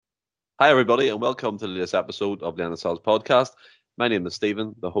Hi, everybody, and welcome to this episode of the NSL's podcast. My name is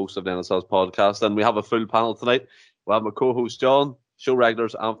Stephen, the host of the NSL's podcast, and we have a full panel tonight. We have my co-host John, show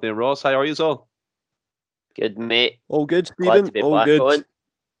regulars Anthony and Ross. How are you all? Good, mate. All good, Glad Stephen. to be All back good. on.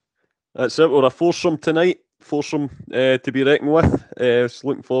 That's it. We're a foursome tonight. Foursome to be reckoned with. Just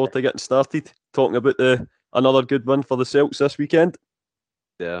looking forward to getting started. Talking about another good win for the Celts this weekend.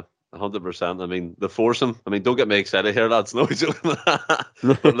 Yeah, 100%. I mean, the foursome. I mean, don't get me excited here, lads. No joke.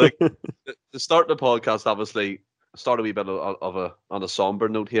 But like, to start the podcast, obviously, start a wee bit on a somber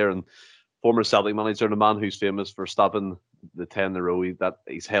note here. And former Celtic manager, the man who's famous for stopping the 10 in a row that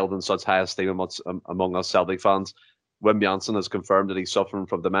he's held in such high esteem among us Celtic fans, Wim Jansen has confirmed that he's suffering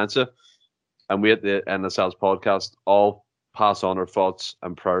from dementia. And we at the NSL's podcast all pass on our thoughts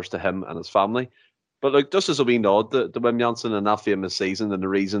and prayers to him and his family. But like, just as a wee nod to Wim Jansen and that famous season and the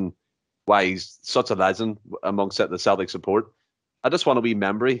reason why he's such a legend amongst the Celtic support, I just want a wee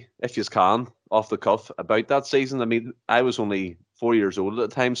memory, if you can, off the cuff about that season. I mean, I was only 4 years old at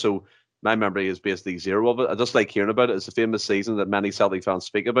the time, so my memory is basically zero of it. I just like hearing about it. It's a famous season that many Celtic fans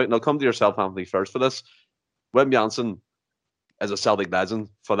speak about. And I'll come to yourself, Anthony, first for this. Wim Jansen is a Celtic legend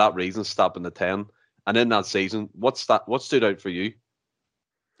for that reason, stopping the 10. And in that season, what stood out for you?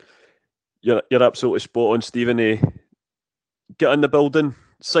 You're absolutely spot on, Stephen. Get in the building,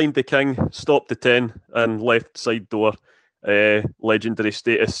 signed the king, stopped the 10, and left side door. Legendary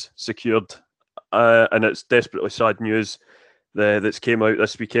status secured. And it's desperately sad news that's came out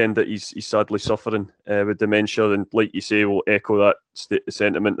this weekend that he's sadly suffering with dementia. And like you say, we'll echo that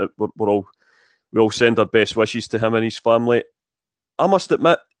sentiment that we all send our best wishes to him and his family. I must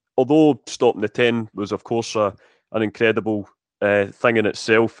admit, although stopping the 10 was, of course, an incredible thing in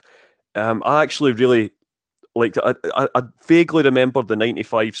itself, I actually really liked it. I vaguely remember the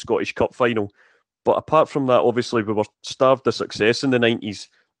 95 Scottish Cup final, but apart from that, obviously, we were starved of success in the 90s.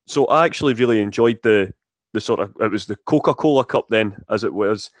 So I actually really enjoyed the sort of, it was the Coca-Cola Cup then, as it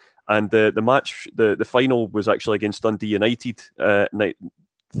was, and the match, the final was actually against Dundee United.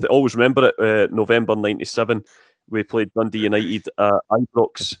 Always remember it, November 97. We played Dundee United at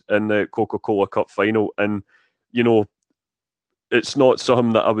Ibrox in the Coca-Cola Cup final. And, you know, it's not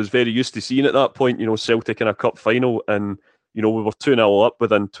something that I was very used to seeing at that point, you know, Celtic in a cup final. And, you know, we were 2-0 up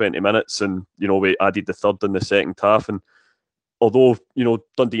within 20 minutes. And, you know, we added the third in the second half. And although, you know,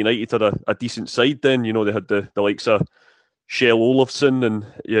 Dundee United had a decent side then, you know, they had the likes of Shell Olofsson and,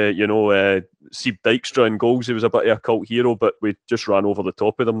 Sieb Dijkstra in goals. He was a bit of a cult hero, but we just ran over the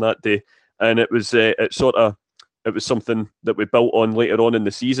top of them that day. And it was it was something that we built on later on in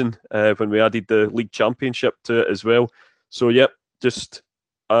the season when we added the league championship to it as well. So, yep, just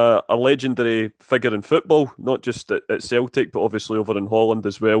a legendary figure in football, not just at Celtic, but obviously over in Holland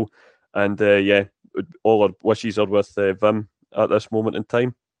as well. And, all our wishes are with Wim at this moment in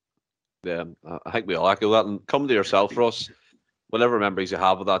time. Yeah, I think we all echo that. And come to yourself, Ross, whatever memories you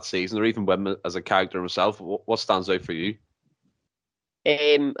have of that season, or even Wim as a character himself, what stands out for you?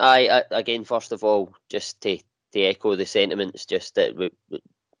 I again, first of all, just to echo the sentiments, just that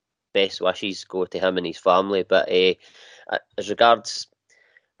best wishes go to him and his family. But as regards,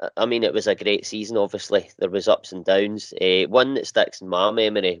 I mean, it was a great season. Obviously, there was ups and downs. One that sticks in my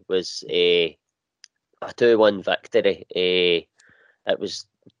memory was a 2-1 victory. It was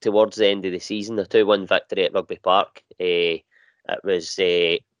towards the end of the season, a 2-1 victory at Rugby Park. It was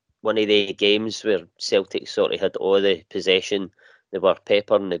one of the games where Celtic sort of had all the possession. They were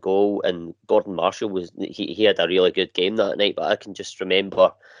peppering the goal, and Gordon Marshall he had a really good game that night. But I can just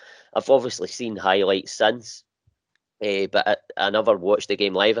remember, I've obviously seen highlights since, but I never watched the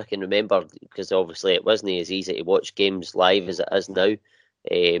game live. I can remember, because obviously it wasn't as easy to watch games live as it is now.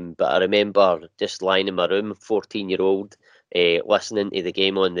 But I remember just lying in my room, 14-year-old, listening to the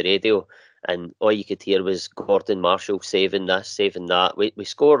game on the radio, and all you could hear was Gordon Marshall saving this, saving that. We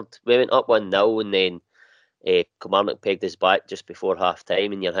scored, we went up 1-0, and then Kilmarnock pegged us back just before half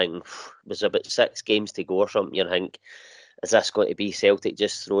time, and you're thinking, there's about 6 games to go or something. You're thinking, is this going to be Celtic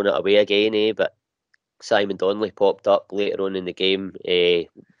just throwing it away again? But Simon Donnelly popped up later on in the game.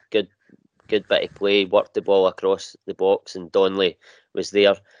 Good bit of play, worked the ball across the box, and Donnelly was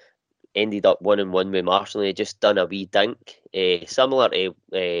there. Ended up 1-1 with Marshall. He just done a wee dink, similar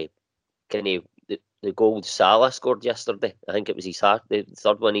to kind of the goal Salah scored yesterday. I think it was the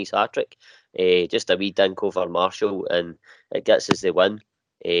third one, his hat-trick. Just a wee dink over Marshall, and it gets us the win.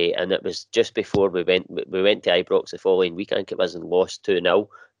 And it was just before we went to Ibrox the following week. I think it was, and lost 2-0.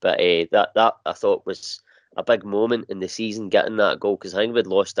 But that I thought was a big moment in the season, getting that goal, because I think if we'd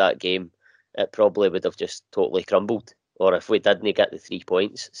lost that game, it probably would have just totally crumbled. Or if we didn't get the 3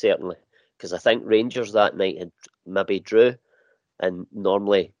 points, certainly. Because I think Rangers that night had maybe drew, and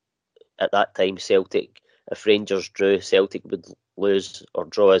normally at that time Celtic, if Rangers drew, Celtic would lose or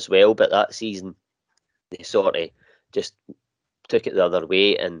draw as well. But that season, they sort of just took it the other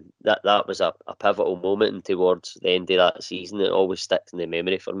way, and that was a pivotal moment. And towards the end of that season, it always sticks in the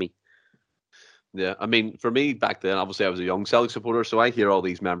memory for me. Yeah, I mean, for me back then, obviously I was a young Celtic supporter, so I hear all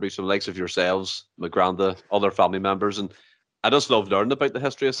these memories from the likes of yourselves, my granda, other family members, and I just love learning about the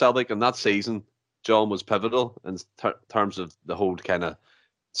history of Celtic. And that season, John, was pivotal in terms of the whole kind of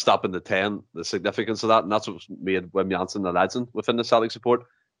stopping the 10, the significance of that, and that's what made Wim Jansen a legend within the Celtic support.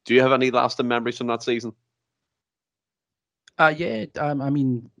 Do you have any lasting memories from that season? Yeah, I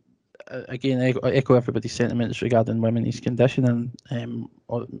mean, again, I echo everybody's sentiments regarding Wim and his condition, and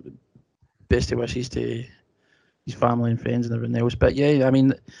best of wishes to his family and friends and everything else. But yeah, I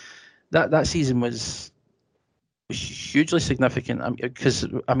mean, that season was hugely significant, because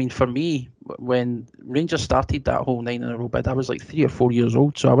I mean, for me, when Rangers started that whole 9 in a row bid, I was like 3 or 4 years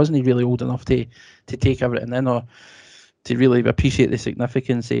old, so I wasn't really old enough to take everything in or to really appreciate the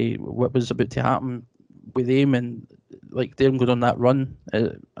significance of what was about to happen with them, and like them going on that run.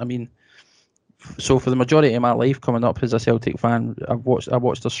 I mean, so for the majority of my life coming up as a Celtic fan, I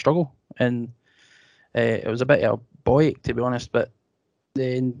watched us struggle, and it was a bit of a boy, to be honest. But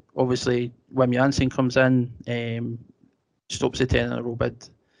then obviously Wim Jansen comes in, stops the 10 in a row bid,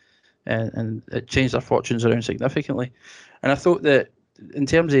 and it changed their fortunes around significantly. And I thought that in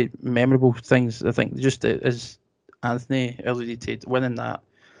terms of memorable things, I think just as Anthony alluded to, winning that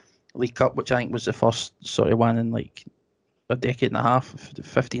League Cup, which I think was the first sort of one in like a decade and a half,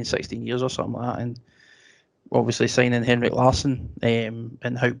 15, 16 years or something like that, and obviously signing Henrik Larsson,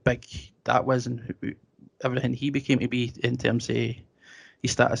 and how big that was, and everything he became to be in terms of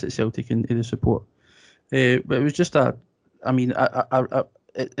his status at Celtic and the support. But it was just it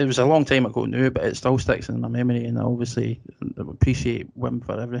was a long time ago now, but it still sticks in my memory, and I obviously appreciate Wim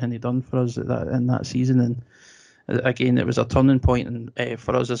for everything he done for us in that season. And again, it was a turning point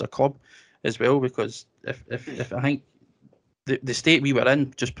for us as a club as well, because if I think the state we were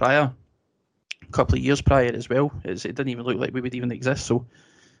in just prior, a couple of years prior as well, it didn't even look like we would even exist. So,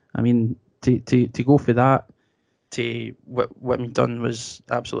 I mean, to go for that, to what we've done, was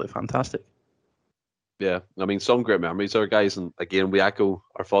absolutely fantastic. Yeah, I mean, some great memories there, guys. And again, we echo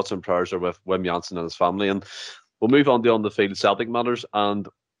our thoughts and prayers are with Wim Jansen and his family. And we'll move on to the field Celtic matters. And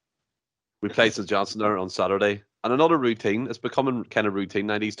we played St Johnstone there on Saturday. And another routine, it's becoming kind of routine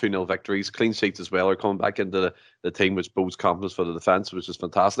now. These 2-0 victories, clean sheets as well, are coming back into the team, which bodes confidence for the defence, which is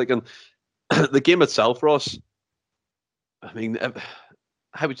fantastic. And the game itself, Ross, I mean,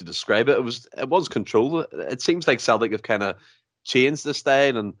 how would you describe it? It was controlled. It seems like Celtic have kind of changed the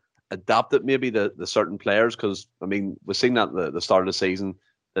style and adapted maybe the certain players, because, I mean, we've seen that at the start of the season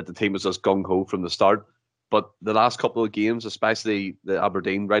that the team was just gung-ho from the start. But the last couple of games, especially the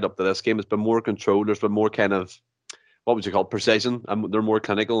Aberdeen right up to this game, has been more controlled. There's been more kind of, what would you call it, precision, and they're more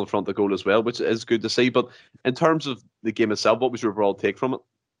clinical in front of the goal as well, which is good to see. But in terms of the game itself, what was your overall take from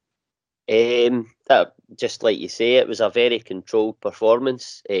it? That, just like you say, it was a very controlled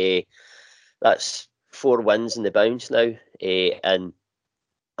performance. That's 4 wins in the bounce now, and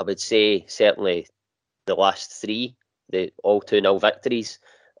I would say certainly the last 3, the all 2-0 victories,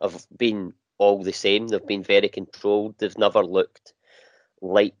 have been all the same. They've been very controlled. They've never looked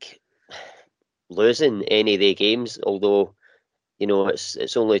like losing any of the games, although, you know,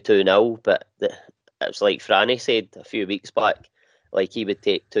 it's only 2-0, but it's like Franny said a few weeks back, like he would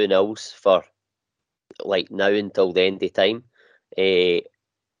take 2-0s for like now until the end of time,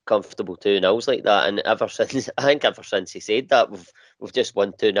 comfortable 2-0s like that. And ever since he said that, we've just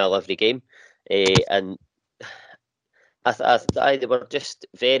won 2-0 every game, and they were just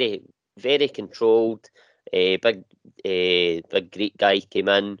very, very controlled. Big Greek guy came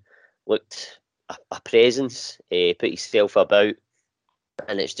in, looked a presence, put himself about,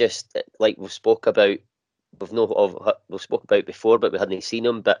 and it's just like we've spoke about before, but we hadn't seen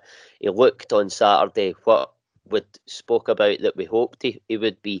him. But he looked on Saturday what we'd spoke about that we hoped he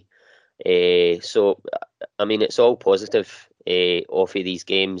would be. So, I mean, it's all positive off of these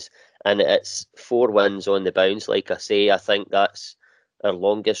games, and it's 4 wins on the bounce. Like I say, I think that's our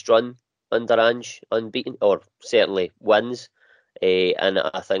longest run under Ange, unbeaten, or certainly wins. And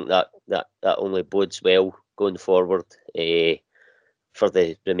I think that only bodes well going forward for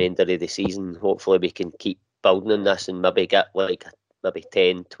the remainder of the season. Hopefully we can keep building on this and maybe get like maybe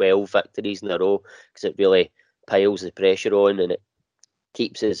 10, 12 victories in a row, because it really piles the pressure on, and it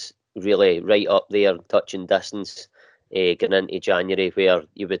keeps us really right up there, touching distance, going into January, where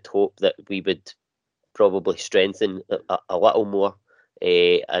you would hope that we would probably strengthen a little more.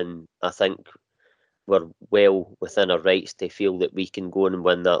 And I think we're well within our rights to feel that we can go and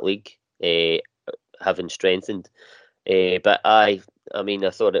win that league. having strengthened. But I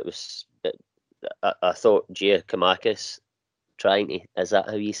thought it was. I thought Giacomakis trying to. Is that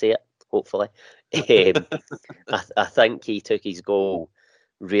how you say it? Hopefully, I think he took his goal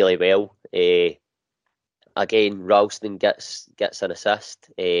really well. Again, Ralston gets an assist.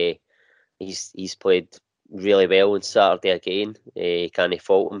 He's played really well on Saturday again. Can't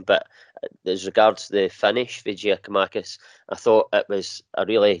fault him. But as regards the finish for Giacomakis, I thought it was a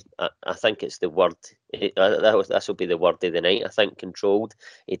really. I think it's the word. This will be the word of the night. I think controlled.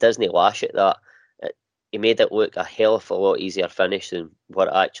 He doesn't lash at that. He made it look a hell of a lot easier finish than what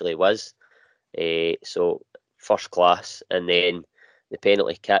it actually was. So first class, and then the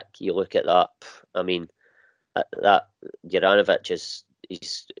penalty kick. You look at that. I mean, that Juranovic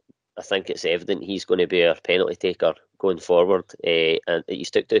is. I think it's evident he's going to be our penalty taker going forward. And he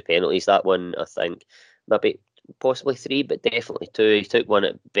took 2 penalties. That one, I think, maybe possibly 3, but definitely 2. He took one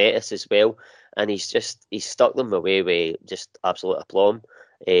at Betis as well, and he's stuck them away with just absolute aplomb.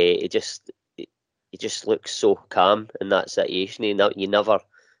 He just looks so calm in that situation. You never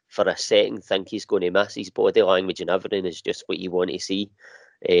for a second think he's going to miss. His body language and everything is just what you want to see.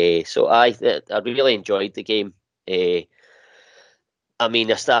 So I really enjoyed the game. I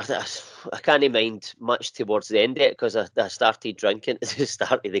mean, I can't mind much towards the end of it because I started drinking at the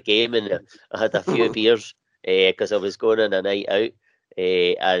start of the game, and I had a few beers because I was going on a night out,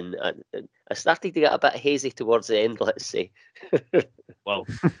 and I started to get a bit hazy towards the end, let's say. Well,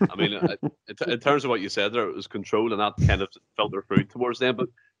 I mean, in terms of what you said there, it was control, and that kind of filtered through towards them. But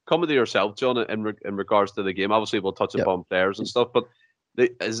coming to yourself, John, in regards to the game, obviously we'll touch upon players and stuff, but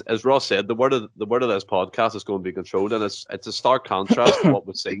as Ross said, the word of this podcast is going to be controlled, and it's a stark contrast to what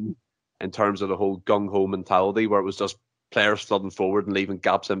we've seen in terms of the whole gung-ho mentality, where it was just players flooding forward and leaving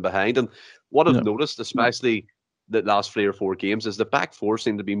gaps in behind. And what I've noticed, especially the last 3 or 4 games, is the back four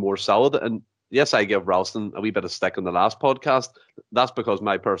seem to be more solid. And yes, I give Ralston a wee bit of stick on the last podcast. That's because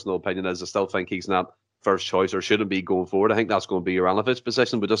my personal opinion is I still think he's not first choice or shouldn't be going forward. I think that's going to be Juranovic's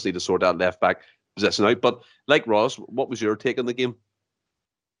position. We just need to sort that left back position out. But like Ross, what was your take on the game?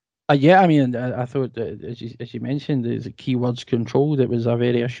 Yeah, I mean, I thought that, as you mentioned, the key words controlled. It was a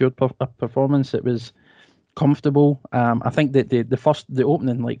very assured performance. It was comfortable. I think that the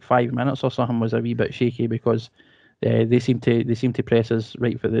opening like 5 minutes or something was a wee bit shaky because they seemed to press us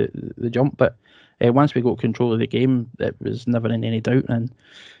right for the jump. But once we got control of the game, it was never in any doubt. And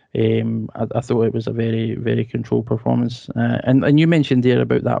I thought it was a very, very controlled performance. And you mentioned there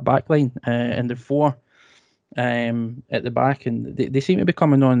about that back line and the 4. At the back, and they seem to be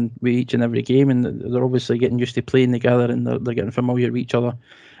coming on with each and every game, and they're obviously getting used to playing together, and they're getting familiar with each other.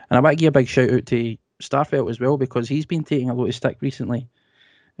 And I want to give a big shout out to Starfelt as well, because he's been taking a lot of stick recently,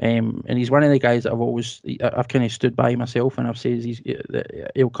 and he's one of the guys that I've kind of stood by myself, and I've said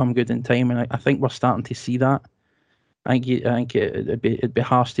he'll come good in time, and I think we're starting to see that. I think it'd be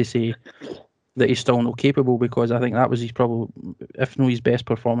harsh to say that he's still not capable, because I think that was his probably, if not his best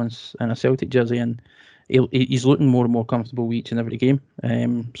performance in a Celtic jersey, and he's looking more and more comfortable with each and every game.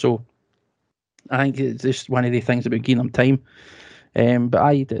 So I think it's just one of the things about giving him time. But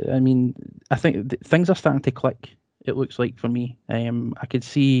I mean, I think things are starting to click, it looks like, for me. I could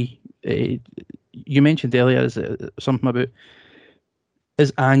see, you mentioned earlier something about,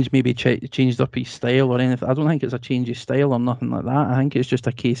 has Ange maybe changed up his style or anything? I don't think it's a change of style or nothing like that. I think it's just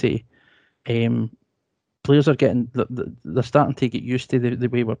a case of players are they're starting to get used to the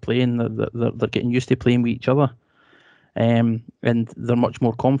way we're playing. They're getting used to playing with each other, and they're much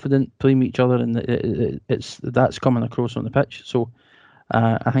more confident playing with each other, and that's coming across on the pitch. So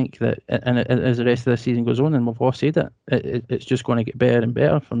I think that, and as the rest of the season goes on, and we've all said it's just going to get better and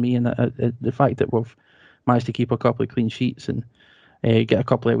better for me. And the fact that we've managed to keep a couple of clean sheets and get a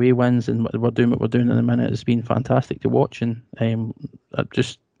couple of away wins, and we're doing what we're doing in the minute, has been fantastic to watch, and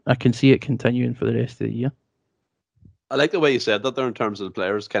I can see it continuing for the rest of the year. I like the way you said that there in terms of the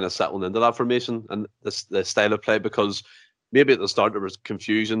players kind of settling into that formation and the style of play, because maybe at the start there was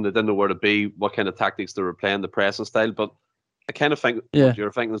confusion. They didn't know where to be, what kind of tactics they were playing, the pressing style. But I kind of think what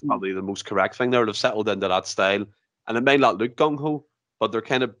you're thinking is probably the most correct thing there. They've settled into that style. And it may not look gung-ho, but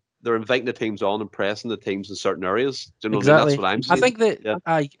they're inviting the teams on and pressing the teams in certain areas. Do you know exactly. what I mean? That's what I'm saying.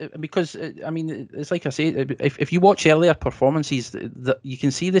 I think that because I mean, it's like I say, if you watch earlier performances, you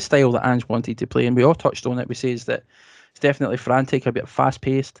can see the style that Ange wanted to play, and we all touched on it. We says that it's definitely frantic, a bit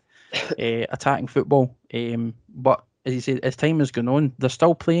fast-paced, attacking football. But as you say, as time has gone on, they're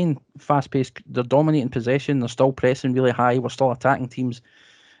still playing fast-paced. They're dominating possession. They're still pressing really high. We're still attacking teams,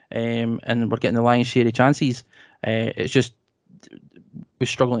 and we're getting the lion's share of chances. It's just was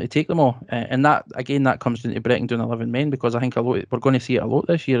struggling to take them all. And that, again, that comes down to breaking down 11 men, because I think we're going to see it a lot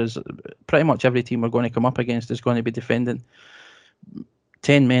this year. Is pretty much every team we're going to come up against is going to be defending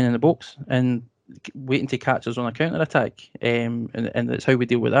 10 men in the box and waiting to catch us on a counter-attack. And it's how we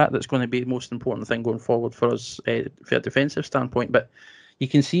deal with that that's going to be the most important thing going forward for us for a defensive standpoint. But you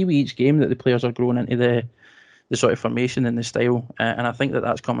can see with each game that the players are growing into the sort of formation and the style. And I think that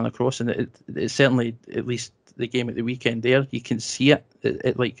that's coming across. And it's certainly, at least the game at the weekend there, you can see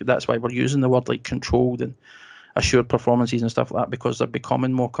it. Like, that's why we're using the word like controlled and assured performances and stuff like that, because they're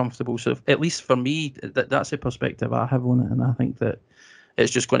becoming more comfortable. So at least for me, that's the perspective I have on it. And I think that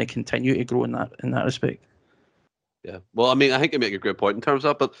it's just going to continue to grow in that respect. Yeah. Well, I mean, I think you make a great point in terms of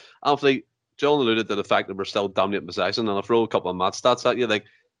that, but obviously, John alluded to the fact that we're still dominating possession, and I'll throw a couple of match stats at you, like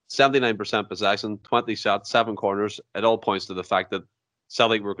 79% possession, 20 shots, 7 corners. It all points to the fact that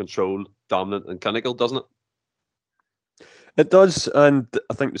Celtic were controlled, dominant, and clinical, doesn't it? It does, and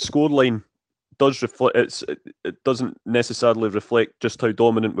I think the scoreline does reflect. It doesn't necessarily reflect just how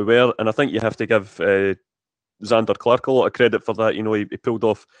dominant we were, and I think you have to give Xander Clark a lot of credit for that. You know, he pulled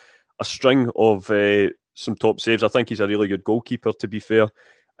off a string of some top saves. I think he's a really good goalkeeper, to be fair.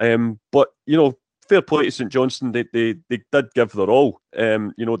 But you know, fair play to St Johnstone. They did give their all.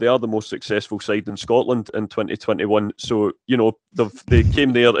 You know, they are the most successful side in Scotland in 2021. So you know, they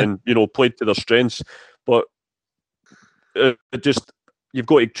came there and, you know, played to their strengths. But you've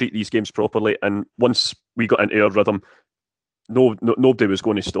got to treat these games properly. And once we got into our rhythm, nobody was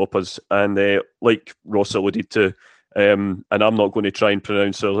going to stop us. And like Ross alluded to, and I'm not going to try and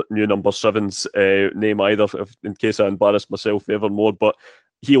pronounce our new number 7's name either, in case I embarrass myself ever more. But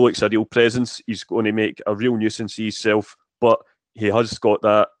he looks a real presence. He's going to make a real nuisance of himself, but he has got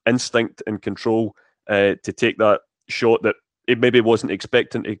that instinct and control to take that shot that he maybe wasn't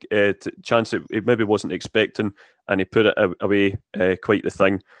expecting to chance it. He maybe wasn't expecting, and he put it away quite the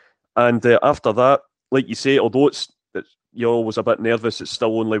thing. And after that, like you say, although you're always a bit nervous, it's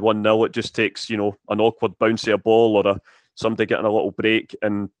still only 1-0. It just takes, you know, an awkward bounce of a ball or somebody getting a little break,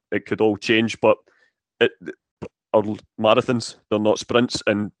 and it could all change. But our marathons, they're not sprints,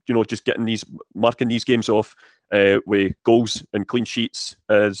 and you know, just marking these games off with goals and clean sheets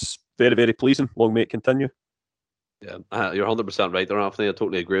is very, very pleasing. Long may it continue. Yeah, you're 100% right there, Anthony. I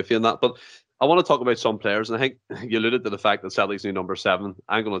totally agree with you on that. But I want to talk about some players, and I think you alluded to the fact that Celtic's new number 7.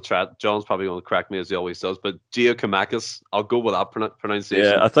 I'm going to try it. John's probably going to correct me as he always does, but Giacomakis, I'll go with that pronunciation.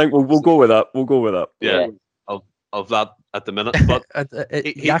 Yeah, I think we'll go with that. We'll go with that. Yeah. Of that at the minute, but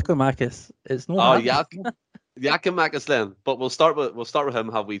Giacomakis, it's not. Giacomakis then. But we'll start with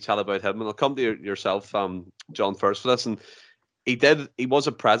him. Have we chat about him, and I'll come to yourself, John, first for this. And he was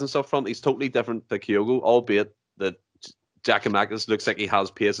a presence up front. He's totally different to Kyogo, albeit that Giacomakis looks like he has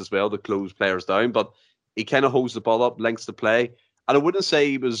pace as well to close players down, but he kind of holds the ball up, links the play. And I wouldn't say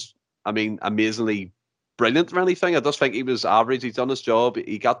he was, I mean, amazingly brilliant or anything. I just think he was average. He's done his job.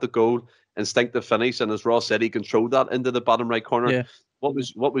 He got the goal, instinctive finish, and as Ross said, he controlled that into the bottom right corner. Yeah. What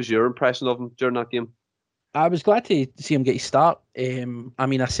was your impression of him during that game? I was glad to see him get his start. I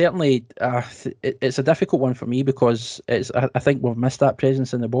mean, I certainly, it's a difficult one for me because I think we've missed that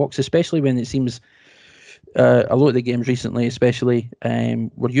presence in the box, especially when it seems a lot of the games recently, especially,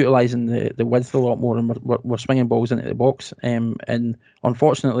 we're utilising the width a lot more, and we're swinging balls into the box. And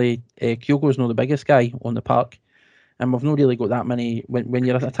unfortunately, Kyogo's not the biggest guy on the park, and we've not really got that many. When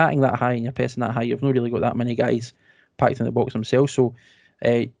you're attacking that high and you're pressing that high, you've not really got that many guys packed in the box themselves. So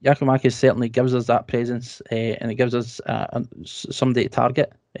Giacomakis certainly gives us that presence, and it gives us somebody to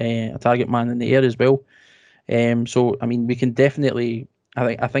target, a target man in the air as well. So I mean, we can definitely.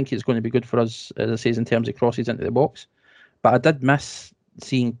 I think it's going to be good for us, as I say, in terms of crosses into the box. But I did miss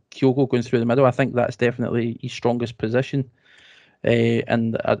seeing Kyogo going through the middle. I think that's definitely his strongest position,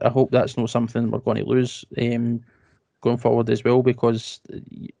 and I hope that's not something we're going to lose going forward as well, because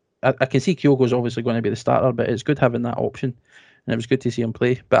I can see Kyogo's obviously going to be the starter, but it's good having that option, and it was good to see him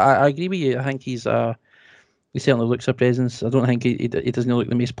play. But I agree with you. I think he certainly looks a presence. I don't think he doesn't look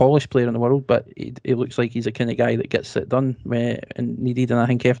the most polished player in the world, but he looks like he's the kind of guy that gets it done and needed. And I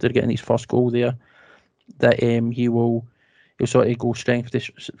think after getting his first goal there, that he'll sort of go strength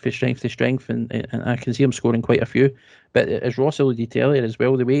to strength, and I can see him scoring quite a few. But as Ross alluded to earlier as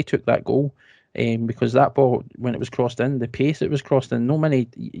well, the way he took that goal, because that ball, when it was crossed in, the pace it was crossed in, no many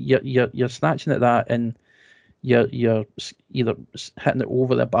you're snatching at that and you're either hitting it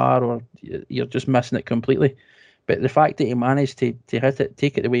over the bar or you're just missing it completely. But the fact that he managed to hit it,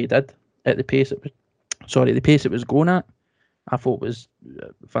 take it the way he did at the pace it was going at, I thought was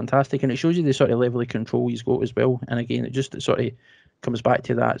fantastic, and it shows you the sort of level of control he's got as well. And again, it sort of comes back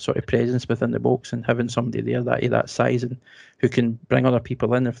to that sort of presence within the box and having somebody there that size and who can bring other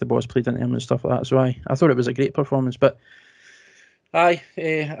people in if the ball's played into him and stuff like that. So I thought it was a great performance. But I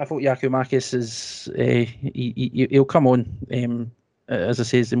thought Giakoumakis is he'll come on. As I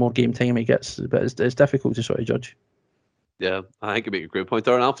say, the more game time he gets, but it's difficult to sort of judge. Yeah, I think you make a great point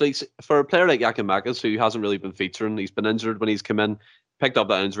there. And Anthony, for a player like Giakoumakis, who hasn't really been featuring, he's been injured when he's come in, picked up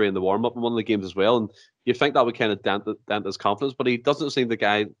that injury in the warm-up in one of the games as well, and you think that would kind of dent his confidence, but he doesn't seem the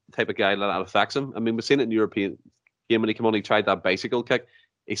type of guy that affects him. I mean, we've seen it in the European game when he came on, he tried that bicycle kick.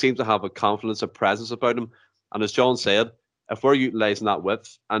 He seems to have a confidence, a presence about him. And as John said, if we're utilising that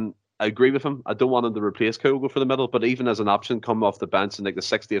width, and I agree with him, I don't want him to replace Kyogo for the middle, but even as an option, come off the bench in like the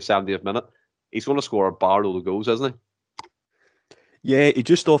 60th, 70th minute, he's going to score a barload of goals, isn't he? Yeah, he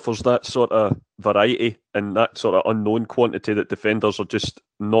just offers that sort of variety and that sort of unknown quantity that defenders are just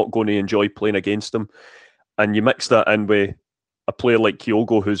not going to enjoy playing against him. And you mix that in with a player like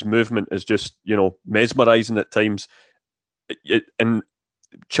Kyogo, whose movement is just, mesmerising at times, and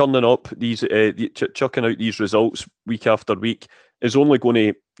churning up these, chucking out these results week after week is only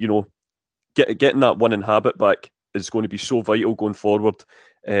going to, getting that winning habit back is going to be so vital going forward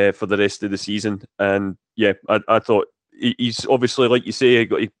for the rest of the season. And yeah, I thought he's obviously, like you say,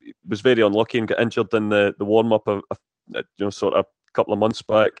 he was very unlucky and got injured in the warm-up sort of a couple of months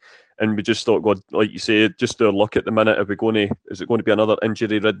back. And we just thought, God, like you say, just our luck at the minute. Is it going to be another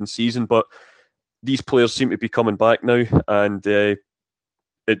injury-ridden season? But these players seem to be coming back now, and we're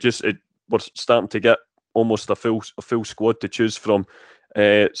starting to get almost a full squad to choose from.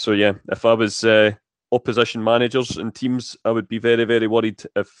 So yeah, if I was opposition managers and teams, I would be very, very worried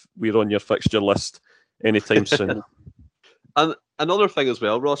if we're on your fixture list anytime soon. And another thing as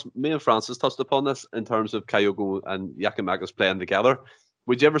well, Ross, me and Francis touched upon this in terms of Kyogo and Giakoumakis playing together.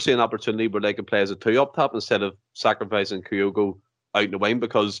 Would you ever see an opportunity where they can play as a two up top instead of sacrificing Kyogo out in the wing?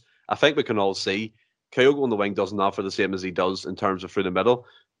 Because I think we can all see Kyogo on the wing doesn't offer the same as he does in terms of through the middle.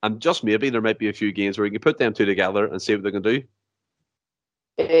 And just maybe there might be a few games where you can put them two together and see what they can do.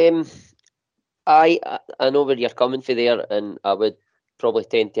 I know where you're coming from there, and I would probably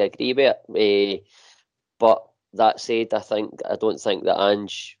tend to agree with it. But that said, I don't think that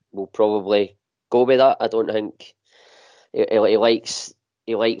Ange will probably go with that. I don't think he likes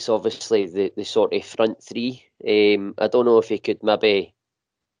obviously the sort of front three. I don't know if he could maybe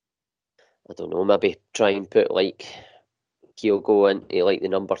try and put like Kyogo into like the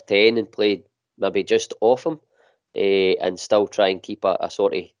number 10 and play maybe just off him, and still try and keep a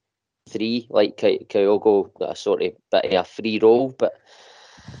sort of three like Kyogo, a sort of bit of a free role. But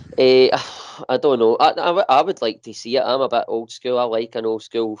I don't know. I would like to see it. I'm a bit old school. I like an old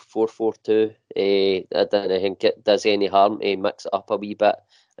school 4-4-2. I don't think it does any harm to mix it up a wee bit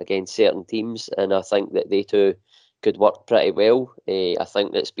against certain teams, and I think that they two could work pretty well. I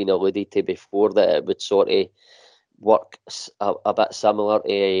think that's been alluded to before, that it would sort of work a bit similar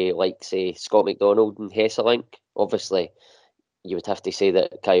to, like, say, Scott McDonald and Hesselink. Obviously, you would have to say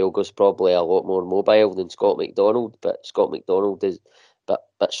that Kyogo's probably a lot more mobile than Scott McDonald, but Scott McDonald is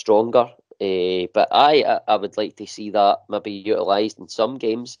bit stronger. But I would like to see that maybe utilised in some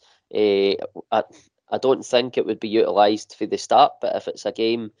games. I don't think it would be utilised for the start, but if it's a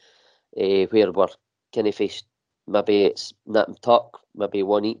game where we're kind of faced, maybe it's nip and tuck, maybe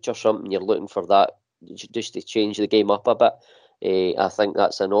one each or something, you're looking for that just to change the game up a bit. I think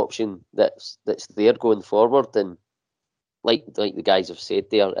that's an option that's there going forward. And like the guys have said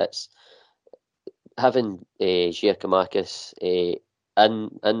there, it's having Giakoumakis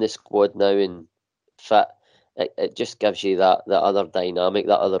in the squad now and fit. It just gives you that other dynamic,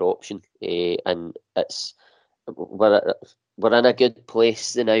 that other option, and it's we're in a good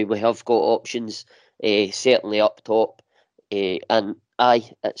place now. We have got options, certainly up top, and we're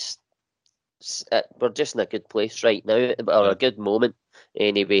just in a good place right now, or a good moment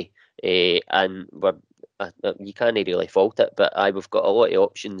anyway, and you can't really fault it. But we've got a lot of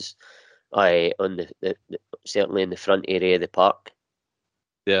options, on the certainly in the front area of the park.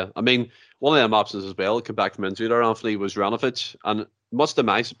 Yeah, I mean, one of them options as well, come back from injury there, Anthony, was Ranovic. And much to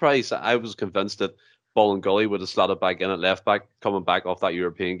my surprise, I was convinced that Bolingoli would have slotted back in at left back, coming back off that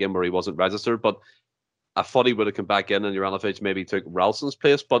European game where he wasn't registered. But I thought he would have come back in and Juranovic maybe took Ralston's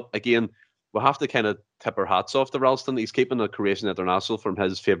place. But again, we'll have to kind of tip our hats off to Ralston. He's keeping a Croatian international from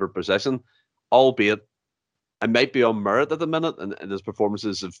his favourite position, albeit it might be on merit at the minute, and his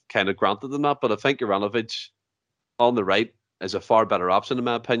performances have kind of granted him that. But I think Juranovic on the right is a far better option, in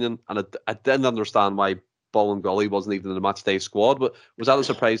my opinion. And I didn't understand why Bolingoli wasn't even in the match day squad. But was that a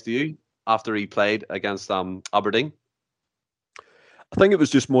surprise to you after he played against Aberdeen? I think it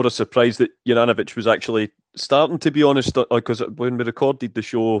was just more a surprise that Juranovic was actually starting, to be honest, because when we recorded the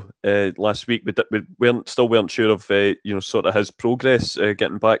show last week, we weren't sure of sort of his progress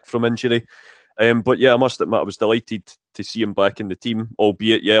getting back from injury. But yeah, I must admit I was delighted to see him back in the team.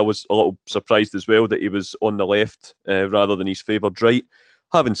 Albeit, yeah, I was a little surprised as well that he was on the left rather than his favoured right.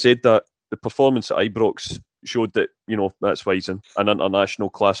 Having said that, the performance at Ibrox showed that that's why he's an international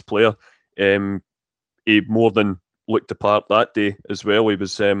class player. He more than looked the part that day as well. He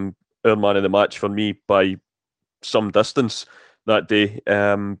was our man of the match for me by some distance that day.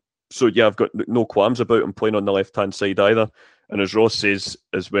 So yeah, I've got no qualms about him playing on the left-hand side either. And as Ross says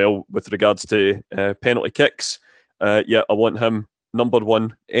as well, with regards to penalty kicks, yeah, I want him number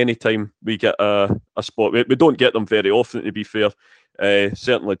one anytime we get a spot. We don't get them very often, to be fair,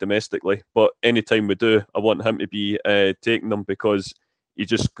 certainly domestically. But anytime we do, I want him to be taking them, because he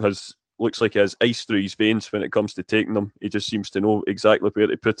just looks like he has ice through his veins when it comes to taking them. He just seems to know exactly where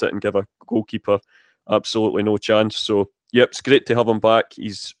to put it and give a goalkeeper absolutely no chance. So, yep, it's great to have him back.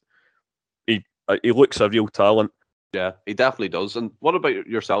 He looks a real talent. Yeah, he definitely does. And what about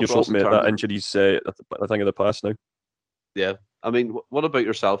yourself, You're Ross? hoping that injury's a thing of the past now. Yeah, I mean, what about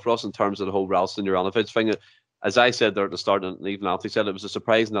yourself, Ross, in terms of the whole Ralston Juranovic thing? As I said there at the start, and even Anthony said, it was a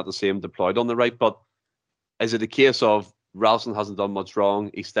surprise not to see him deployed on the right. But is it a case of Ralston hasn't done much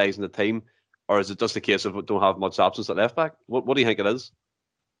wrong, he stays in the team, or is it just a case of don't have much absence at left back? What do you think it is?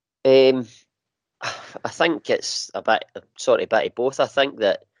 I think it's a bit of both. I think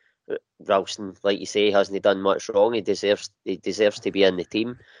that Ralston, like you say, hasn't done much wrong. He deserves to be in the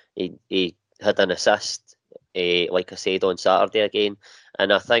team. He had an assist, like I said, on Saturday again.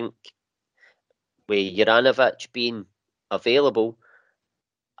 And I think with Juranovic being available,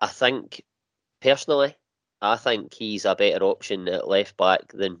 I think he's a better option at left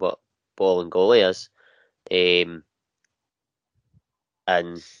back than what Bolingoli is. And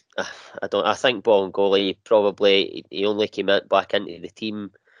I think Bolingoli he only came back into the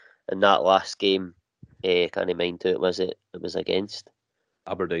team in that last game. Can't mind who it was. It was against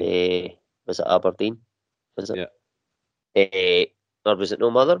Aberdeen. Was it Aberdeen? Was it? Yeah. Or was it no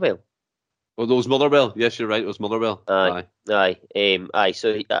Motherwell? Oh, it was Motherwell. Yes, you're right. It was Motherwell. Aye.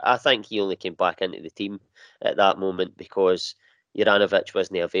 So I think he only came back into the team at that moment because Juranovic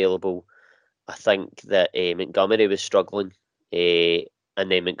wasn't available. I think that Montgomery was struggling, and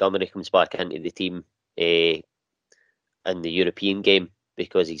then Montgomery comes back into the team in the European game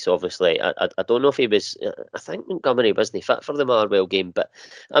because he's obviously. I don't know if he was. I think Montgomery wasn't fit for the Motherwell game, but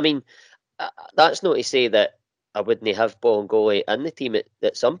I mean, that's not to say that I wouldn't have Bolingoli in the team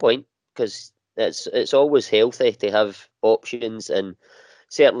at some point, because it's always healthy to have options, and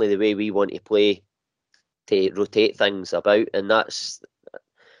certainly the way we want to play, to rotate things about, and that's.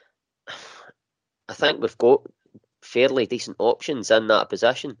 I think we've got fairly decent options in that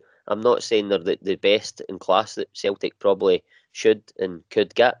position. I'm not saying they're the best in class that Celtic probably should and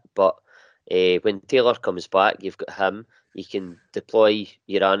could get, but when Taylor comes back, you've got him. You can deploy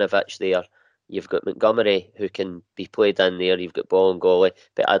Juranovic there. You've got Montgomery who can be played in there. You've got Bolingoli,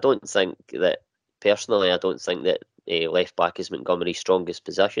 but I don't think that left back is Montgomery's strongest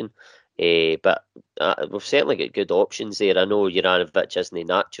position. But we've certainly got good options there. I know Juranovic isn't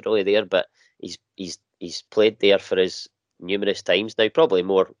naturally there, but he's played there for us numerous times now, probably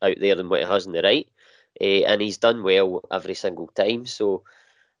more out there than what he has on the right, and he's done well every single time. So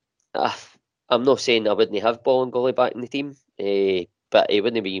I'm not saying I wouldn't have Bolingoli back in the team, but it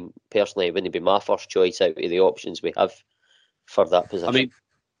wouldn't be my first choice out of the options we have for that position. I mean,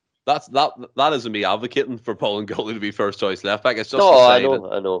 that isn't me advocating for Bolingoli to be first choice left back. It's just I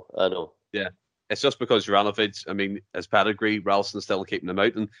know. Yeah, it's just because Juranovic, I mean, his pedigree, Ralston's still keeping him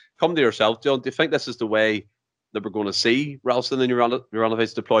out. And come to yourself, John, do you think this is the way that we're going to see Ralston and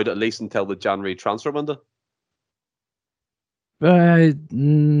Juranovic deployed at least until the January transfer window? I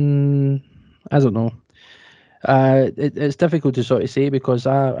don't know. It's difficult to sort of say, because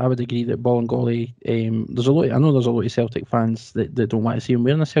I would agree that Bolingoli, there's a lot of Celtic fans that don't want to see him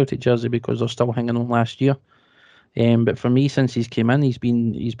wearing a Celtic jersey because they're still hanging on last year. But for me, since he's came in, he's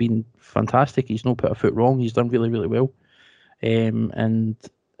been fantastic. He's not put a foot wrong. He's done really, really well. And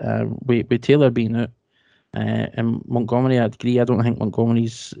with Taylor being out, and Montgomery, I'd agree. I don't think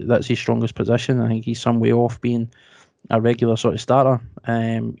that's his strongest position. I think he's some way off being a regular sort of starter.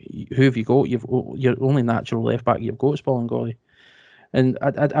 Who have you got? Your only natural left back you've got is Bolingoli. And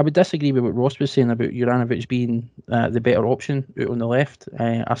I would disagree with what Ross was saying about Juranovic being the better option out on the left.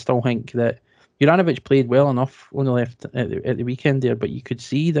 I still think that Juranovic played well enough on the left at the weekend there, but you could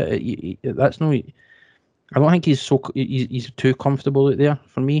see that that's no. I don't think he's too comfortable out there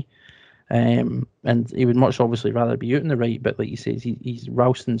for me. and he would much obviously rather be out on the right. But like you said, he's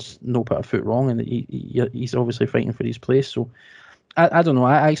Ralston's no put a foot wrong, and he's obviously fighting for his place. So I don't know.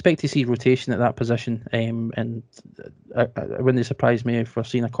 I expect to see rotation at that position, and it wouldn't surprise me if we're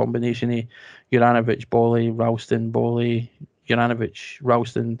seeing a combination of Juranovic, Bolly, Ralston, Bolly, Juranovic,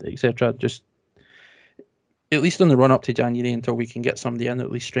 Ralston, etc. Just at least on the run up to January until we can get somebody in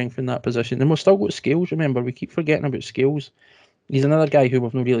at least strengthen that position. And we've still got Scales. Remember, we keep forgetting about Scales. He's another guy who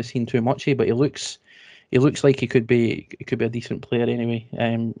we've not really seen too much of, but he looks like he could be a decent player anyway.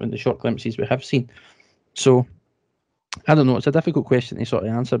 In the short glimpses we have seen, so. I don't know. It's a difficult question to sort of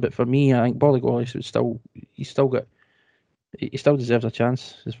answer, but for me, I think Bolly he still deserves a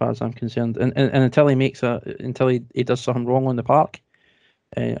chance as far as I'm concerned. And until he does something wrong on the park,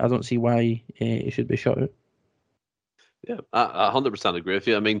 I don't see why he should be shut out. Yeah, I 100% agree with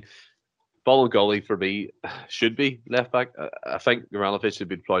you. I mean, Bolingoli for me should be left back. I think Juranovic should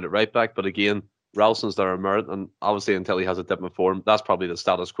be deployed at right back, but again, Ralston's there a merit, and obviously until he has a dip in form, that's probably the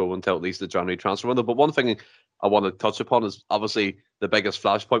status quo until at least the January transfer window. But one thing I want to touch upon is obviously the biggest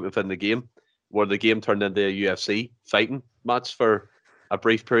flashpoint within the game, where the game turned into a UFC fighting match for a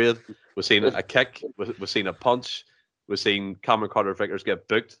brief period. We've seen a kick, we've seen a punch, we've seen Cameron Carter-Vickers get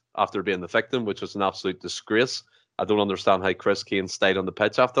booked after being the victim, which was an absolute disgrace. I don't understand how Chris Kane stayed on the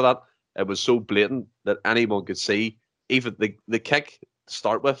pitch after that. It was so blatant that anyone could see, even the kick to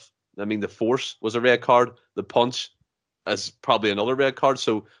start with. I mean, the force was a red card. The punch is probably another red card.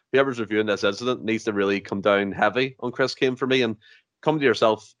 So whoever's reviewing this incident needs to really come down heavy on Chris Kane for me. And come to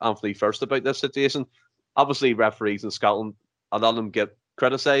yourself, Anthony, first about this situation. Obviously, referees in Scotland, a lot of them get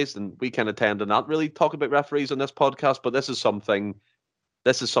criticised, and we kind of tend to not really talk about referees on this podcast. But this is some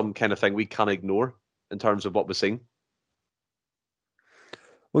kind of thing we can't ignore in terms of what we've seen.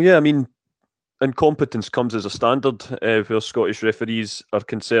 Well, yeah, I mean, incompetence comes as a standard where Scottish referees are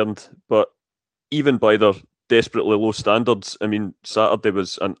concerned, but even by their desperately low standards, I mean, Saturday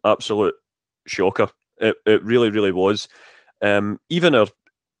was an absolute shocker. It really, really was. Even our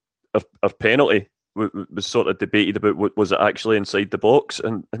penalty was sort of debated about was it actually inside the box,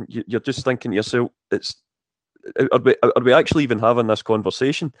 and you're just thinking to yourself, are we actually even having this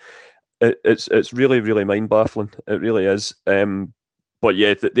conversation? It's really, really mind baffling. It really is. But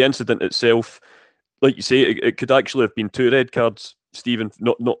yeah, the incident itself, like you say, it could actually have been 2 red cards, Stephen.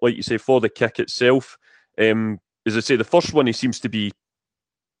 Not like you say for the kick itself. As I say, the first one he seems to be,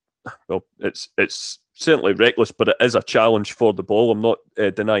 well, it's certainly reckless, but it is a challenge for the ball. I'm not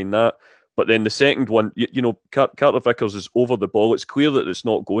denying that. But then the second one, Carter-Vickers is over the ball. It's clear that it's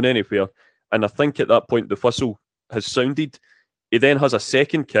not going anywhere, and I think at that point the whistle has sounded. He then has a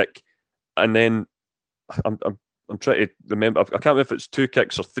second kick, and then I'm trying to remember. I can't remember if it's 2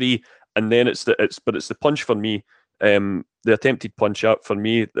 kicks or 3, and then it's the punch for me, the attempted punch out for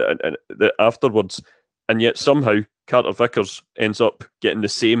me, the afterwards, and yet somehow Carter-Vickers ends up getting the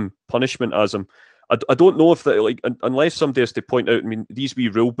same punishment as him. I don't know if that, like, unless somebody has to point out. I mean, these wee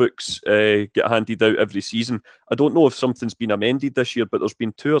rule books get handed out every season. I don't know if something's been amended this year, but there's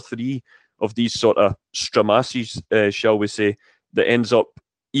been 2 or 3 of these sort of stramasses, shall we say, that ends up,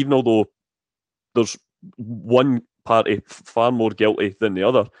 even although there's one party far more guilty than the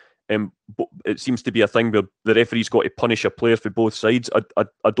other, but it seems to be a thing where the referee's got to punish a player for both sides.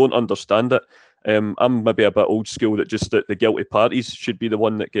 I don't understand it. I'm maybe a bit old school that just that the guilty parties should be the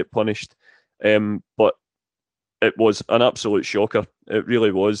one that get punished. But it was an absolute shocker. It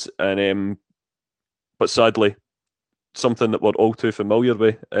really was, and but sadly, something that we're all too familiar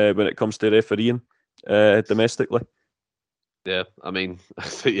with when it comes to refereeing domestically. Yeah, I mean,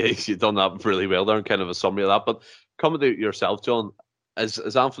 you've done that really well there, and kind of a summary of that. But coming to yourself, John, as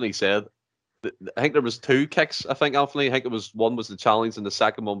Anthony said, I think there was 2 kicks. I think Anthony, I think it was one was the challenge, and the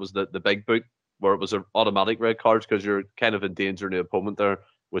second one was the big boot, where it was an automatic red card because you're kind of endangering the opponent there,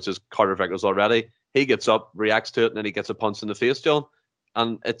 which is Carter-Vickers already. He gets up, reacts to it, and then he gets a punch in the face, John.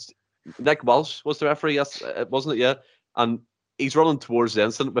 And it's Nick Walsh was the referee, yes, wasn't it? Yeah, and he's running towards the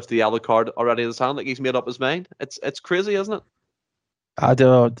incident with the yellow card already in his hand, like he's made up his mind. It's crazy, isn't it? I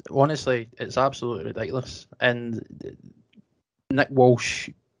do. Honestly, it's absolutely ridiculous. And Nick Walsh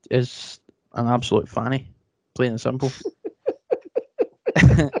is an absolute fanny, plain and simple.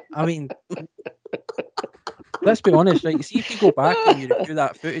 I mean, let's be honest, right? See if you go back and you review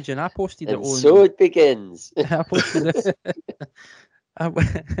that footage, and I posted it on. So it begins. I posted it. I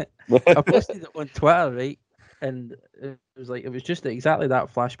posted it on Twitter, right? And it was just exactly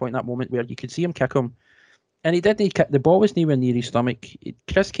that flashpoint, that moment where you could see him kick him, and he didn't kick. The ball was nowhere near his stomach.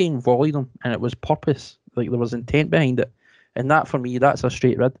 Chris Kane volleyed him, and it was purpose. Like there was intent behind it, and that for me, that's a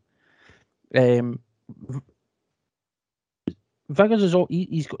straight red. Vickers is all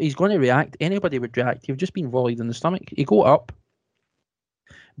he's going to react. Anybody would react. You've just been volleyed in the stomach. He go up.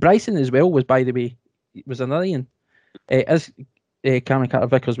 Bryson as well was, by the way, was another one. As Cameron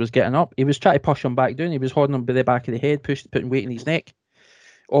Carter-Vickers was getting up, he was trying to push him back down. He was holding him by the back of the head, putting weight in his neck.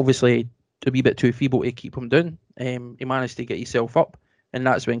 Obviously, a wee bit too feeble to keep him down. He managed to get himself up, and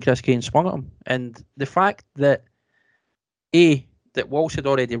that's when Chris Kane swung at him. And the fact that that Walsh had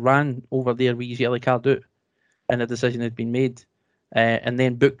already ran over there with his yellow card out, and a decision had been made, and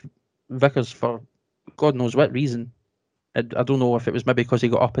then booked Vickers for God knows what reason. I don't know if it was maybe because he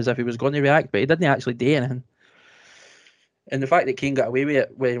got up as if he was going to react, but he didn't actually do anything. And the fact that Kane got away with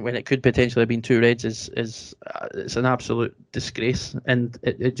it when it could potentially have been 2 reds is it's an absolute disgrace, and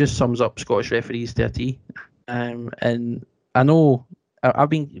it just sums up Scottish referees to a T. And I know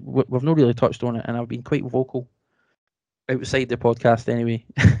we've not really touched on it, and I've been quite vocal outside the podcast anyway.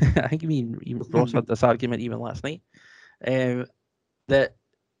 I think even Ross had this argument even last night, that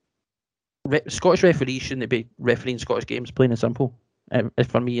Scottish referees shouldn't be refereeing Scottish games, plain and simple,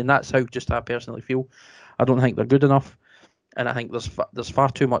 for me, and that's how just I personally feel. I don't think they're good enough, and I think there's far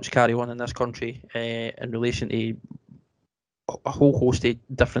too much carry on in this country in relation to a whole host of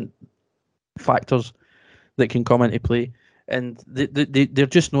different factors that can come into play, and they're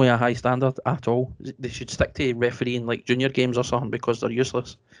just not a high standard at all. They should stick to refereeing like junior games or something, because they're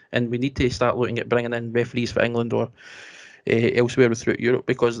useless, and we need to start looking at bringing in referees for England or elsewhere throughout Europe,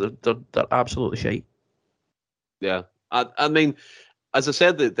 because they're absolutely shite. Yeah, I mean, as I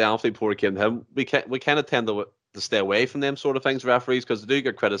said, the Anthony before came to him, we kind of tend to stay away from them sort of things, referees, because they do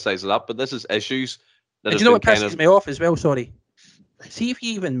get criticised a lot. But this is issues that. And do you know what pisses me off as well? Sorry, see if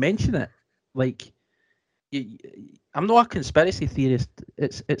you even mention it, like. I'm not a conspiracy theorist.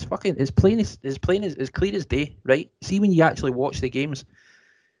 It's fucking it's plain as clear as day, right? See, when you actually watch the games,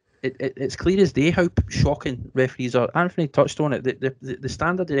 it's clear as day how shocking referees are. Anthony touched on it. The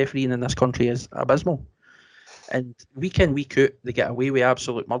standard of refereeing in this country is abysmal, and week in, week out, they get away with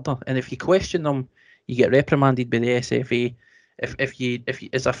absolute murder. And if you question them, you get reprimanded by the SFA. If you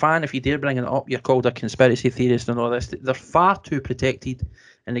as a fan, if you dare bring it up, you're called a conspiracy theorist and all this. They're far too protected,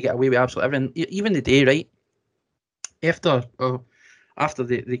 and they get away with absolutely everything. Even the day, right? After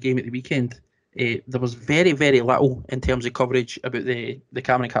the game at the weekend, there was very, very little in terms of coverage about the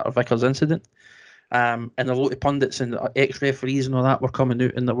Cameron Carter-Vickers incident. And a lot of pundits and ex-referees and all that were coming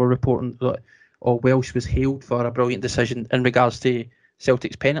out, and they were reporting that Welsh was hailed for a brilliant decision in regards to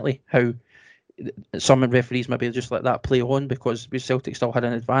Celtic's penalty. How some referees maybe just let that play on because Celtic still had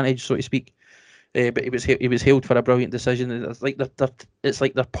an advantage, so to speak. But he was hailed for a brilliant decision. It's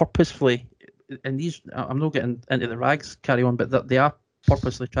like they're purposefully. And these, I'm not getting into the rags, carry on, but they are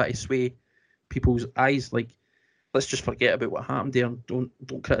purposely trying to sway people's eyes. Like, let's just forget about what happened there and don't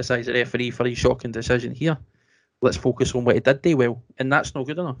criticise the referee for his shocking decision here. Let's focus on what he did do well, and that's not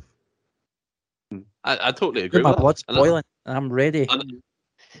good enough. I totally agree. My blood's boiling. I'm ready.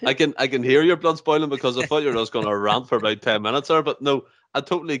 I can hear your blood's boiling, because I thought you were just going to rant for about 10 minutes there, but no, I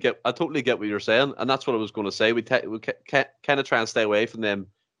totally get what you're saying, and that's what I was going to say. We kind of try and stay away from them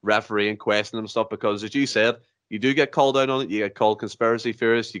refereeing, questioning and stuff, because as you said, you do get called out on it. You get called conspiracy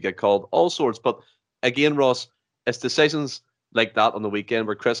theorists, you get called all sorts. But again, Ross, it's decisions like that on the weekend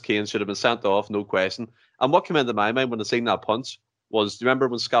where Chris Kane should have been sent off, no question. And what came into my mind when I seen that punch was, do you remember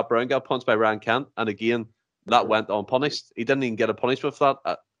when Scott Brown got punched by Ryan Kent? And again, that went unpunished. He didn't even get a punishment for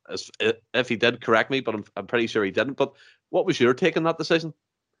that. If he did, correct me, but I'm pretty sure he didn't. But what was your take on that decision?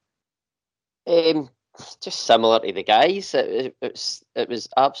 Just similar to the guys. It was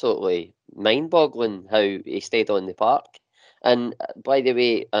absolutely mind-boggling how he stayed on the park. And by the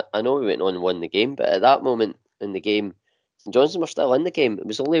way, I know we went on and won the game, but at that moment in the game, St Johnstone were still in the game. I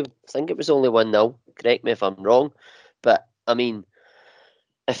think it was only 1-0. Correct me if I'm wrong, but I mean,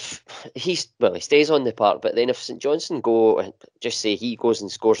 if he stays on the park, but then if St Johnstone go and just say he goes and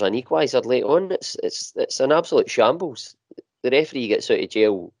scores an equaliser late on, it's an absolute shambles. The referee gets out of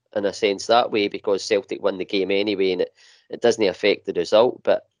jail in a sense that way, because Celtic won the game anyway, and it doesn't affect the result.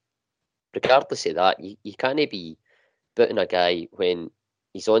 But regardless of that, you can't be putting a guy when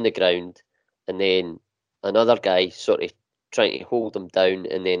he's on the ground, and then another guy sort of trying to hold him down,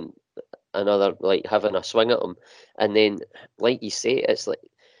 and then another like having a swing at him, and then like you say, it's like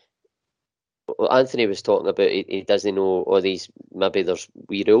Anthony was talking about. He doesn't know all these. Maybe there's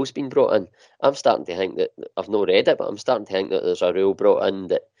wee rules being brought in. I'm starting to think that I've not read it, but I'm starting to think that there's a rule brought in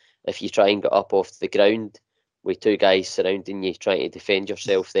that if you try and get up off the ground with 2 guys surrounding you trying to defend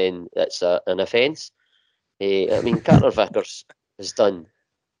yourself, then it's an offence. I mean, Carter-Vickers has done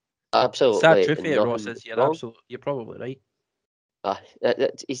absolutely Sad truth nothing here, Ross, is wrong. you're probably right.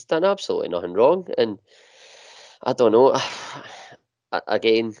 He's done absolutely nothing wrong, and I don't know.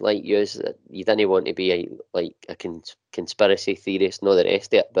 Again, like you didn't want to be a conspiracy theorist and all the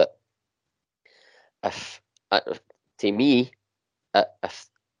rest of it, but to me,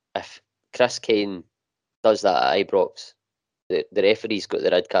 if Chris Kane does that at Ibrox, the referee's got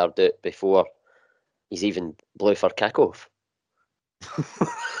the red card out before he's even blew for kick-off.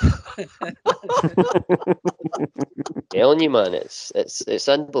 Telling you, man, it's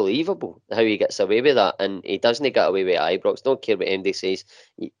unbelievable how he gets away with that, and he doesn't get away with it at Ibrox. Don't care what MD says.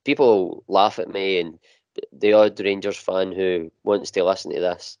 People laugh at me, and the odd Rangers fan who wants to listen to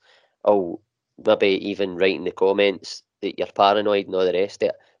this, maybe even write in the comments that you're paranoid and all the rest of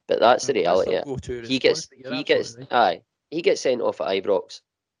it. But that's the reality. He gets sent off at Ibrox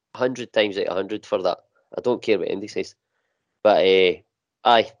 100 times out of 100 for that. I don't care what MD says. But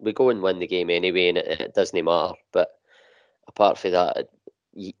we go and win the game anyway, and it doesn't matter. But apart from that,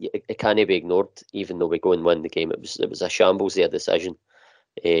 it can't be ignored. Even though we go and win the game, it was a shambles of a decision,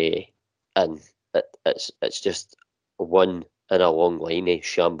 and it's just one in a long line of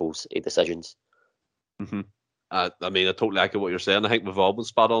shambles of decisions. Mm-hmm. I mean, I totally echo what you're saying. I think we've all been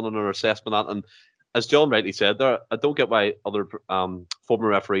spot on in our assessment of that. And as John rightly said there, I don't get why other former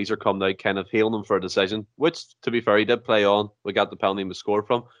referees are coming out kind of hailing him for a decision, which, to be fair, he did play on. We got the penalty we scored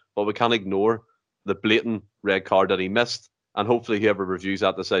from, but we can't ignore the blatant red card that he missed. And hopefully whoever reviews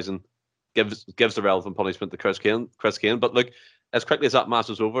that decision gives the relevant punishment to Chris Kane. But look, as quickly as that match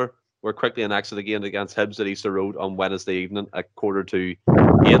was over, we're quickly in action again against Hibs at Easter Road on Wednesday evening at 7:45.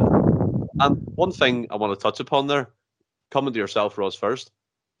 And one thing I want to touch upon there, coming to yourself, Ross, first,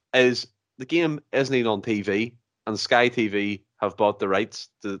 is the game isn't even on TV, and Sky TV have bought the rights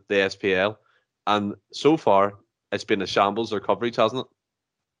to the SPL, and so far it's been a shambles, their coverage, hasn't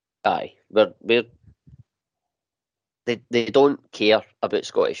it? Aye, they don't care about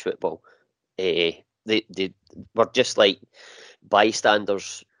Scottish football. They were just like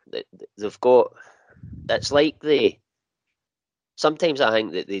bystanders. They've got. It's like sometimes I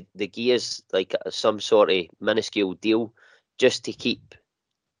think that the gears like some sort of minuscule deal just to keep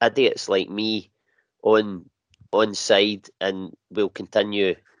idiots like me on side, and will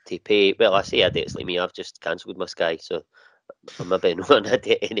continue to pay. Well, I say idiots like me. I've just cancelled my Sky, so I'm maybe not an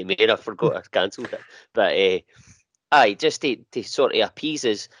idiot anymore. I forgot I cancelled it, but just to sort of appease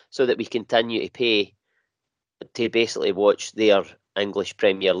us so that we continue to pay to basically watch their English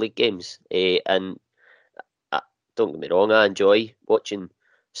Premier League games. And don't get me wrong, I enjoy watching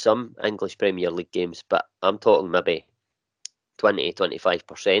some English Premier League games, but I'm talking maybe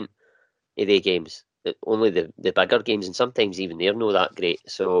 20-25% of their games. Only the bigger games, and sometimes even they're not that great.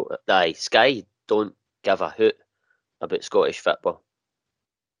 So Sky don't give a hoot about Scottish football.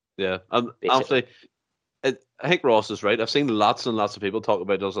 Yeah, and actually, I think Ross is right. I've seen lots and lots of people talk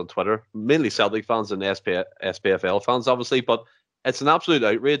about us on Twitter, mainly Celtic fans and SPFL fans, obviously, but it's an absolute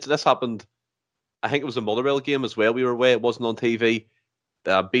outrage. This happened, I think it was a Motherwell game as well. We were away, it wasn't on TV.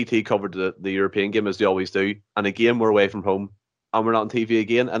 BT covered the European game as they always do, and again, we're away from home, and we're not on TV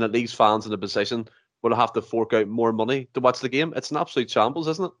again, and it leaves fans in a position where they'll have to fork out more money to watch the game. It's an absolute shambles,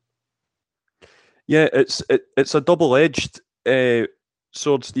 isn't it? Yeah, it's a double-edged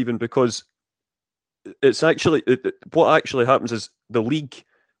sword, Stephen, because it's actually what actually happens is the league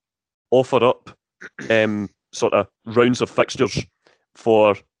offer up sort of rounds of fixtures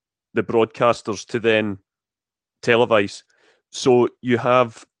for the broadcasters to then televise. So you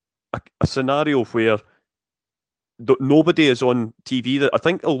have a scenario where nobody is on TV. That I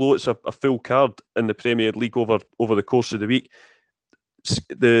think, although it's a full card in the Premier League over the course of the week,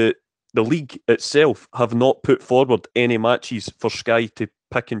 the league itself have not put forward any matches for Sky to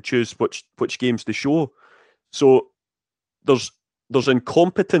pick and choose which games to show. So there's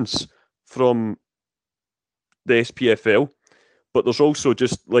incompetence from the SPFL, but there's also,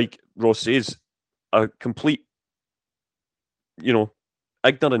 just like Ross says, a complete,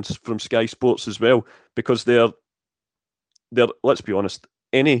 ignorance from Sky Sports as well, because they're let's be honest,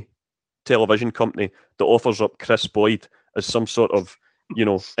 any television company that offers up Chris Boyd as some sort of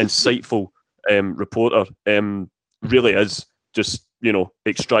insightful reporter really is just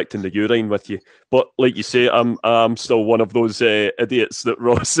extracting the urine with you. But like you say, I'm still one of those idiots that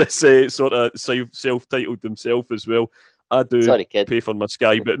Ross is sort of self-titled himself as well. I do pay for my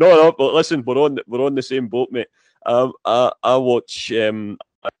Sky, but no. But listen, we're on the same boat, mate. I watch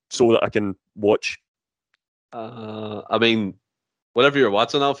so that I can watch. I mean, whatever you're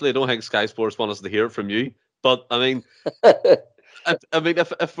watching, Alfie, I don't think Sky Sports want us to hear it from you. But I mean,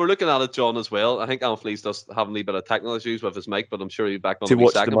 if we're looking at it, John, as well, I think Alfie's just having a little bit of technical issues with his mic, but I'm sure he'll be back on to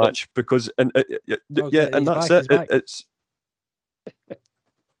watch the match because and that's it. It's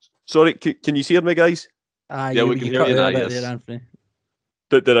sorry, can you hear me, guys? Yeah, we can hear you now, yes. there, Anthony.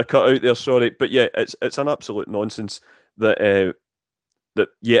 Did I cut out there? Sorry, but yeah, it's an absolute nonsense that that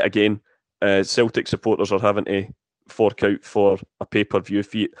yet again Celtic supporters are having to fork out for a pay-per-view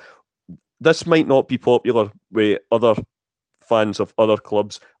fee. This might not be popular with other fans of other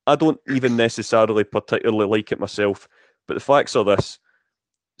clubs. I don't even necessarily particularly like it myself, but the facts are this: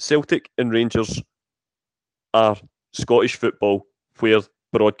 Celtic and Rangers are Scottish football where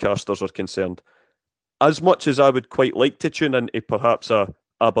broadcasters are concerned. As much as I would quite like to tune into perhaps a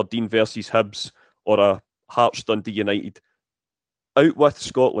Aberdeen versus Hibs or a Hearts Dundee United, out with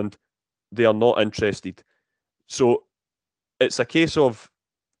Scotland, they are not interested. So it's a case of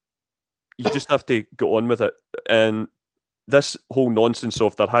you just have to go on with it. And this whole nonsense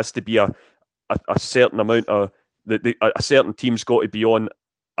of there has to be a certain amount of a certain team's got to be on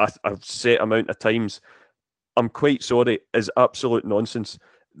a set amount of times. I'm quite sorry, is absolute nonsense.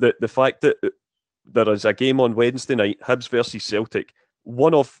 The fact that there is a game on Wednesday night, Hibs versus Celtic,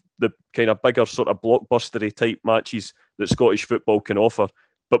 one of the kind of bigger sort of blockbustery type matches that Scottish football can offer,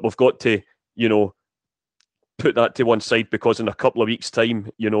 but we've got to, put that to one side because in a couple of weeks' time,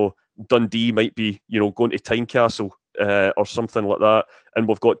 Dundee might be, going to Tynecastle or something like that, and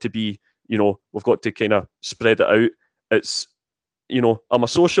we've got to be, we've got to kind of spread it out. It's, I'm a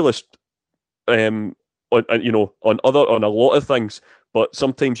socialist, on a lot of things, but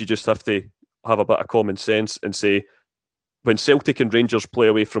sometimes you just have to have a bit of common sense and say, when Celtic and Rangers play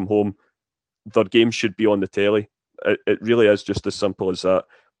away from home, their games should be on the telly. It really is just as simple as that.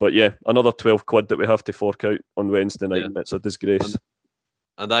 But yeah, another 12 quid that we have to fork out on Wednesday night. Yeah. It's a disgrace.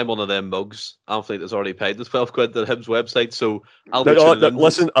 And I'm one of them mugs, Anthony, that's already paid the 12 quid to the Hibs website, so I'll be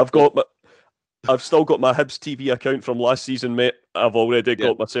listen, I've still got my Hibs TV account from last season, mate. I've already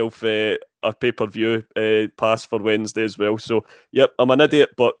got myself a pay-per-view pass for Wednesday as well. So, yep, I'm an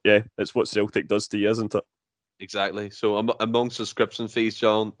idiot, but yeah, it's what Celtic does to you, isn't it? Exactly. So I'm among subscription fees,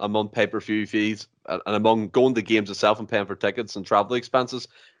 John, I'm on pay-per-view fees, and among going to games itself and paying for tickets and travel expenses.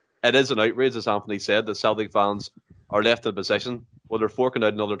 It is an outrage, as Anthony said, that Celtic fans are left in a position where they're forking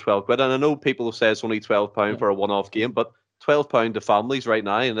out another 12 quid. And I know people say it's only £12 for a one-off game, but £12 to families right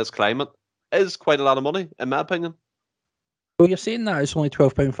now in this climate is quite a lot of money, in my opinion. Well, you're saying that it's only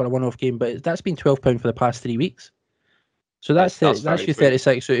 £12 for a one-off game, but that's been £12 for the past 3 weeks. So that's your 36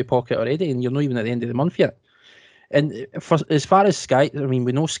 out of your pocket already, and you're not even at the end of the month yet. And as far as Sky, I mean,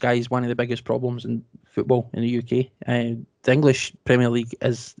 we know Sky is one of the biggest problems in football in the UK. The English Premier League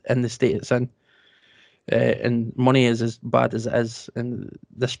is in the state it's in, and money is as bad as it is. And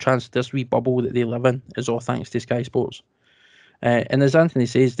this wee bubble that they live in is all thanks to Sky Sports. And as Anthony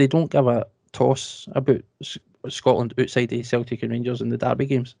says, they don't give a toss about Scotland outside the Celtic and Rangers and the Derby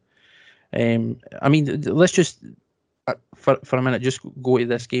games. I mean, let's just for a minute just go to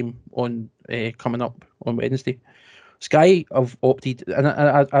this game on coming up on Wednesday. Sky have opted, and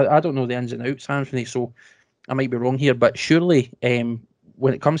I don't know the ins and outs, Anthony, so I might be wrong here, but surely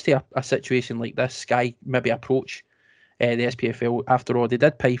when it comes to a situation like this, Sky maybe approach the SPFL. After all, they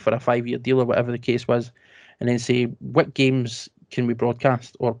did pay for a 5-year deal or whatever the case was, and then say, what games can we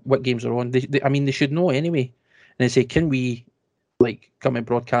broadcast or what games are on? They should know anyway. And then say, can we come and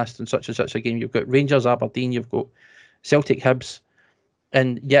broadcast in such and such a game? You've got Rangers, Aberdeen, you've got Celtic, Hibs.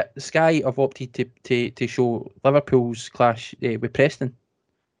 And yet Sky have opted to show Liverpool's clash with Preston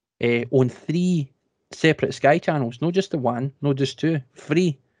on 3 separate Sky channels, not just the one, not just 2,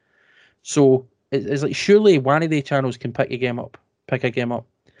 3. So it's like surely one of the channels can pick a game up.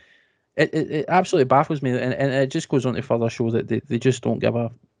 It absolutely baffles me, and it just goes on to further show that they just don't give a.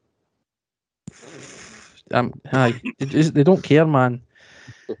 They don't care, man.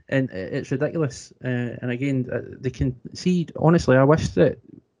 And it's ridiculous. And again, they can see. Honestly, I wish that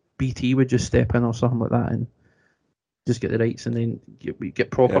BT would just step in or something like that and just get the rights and then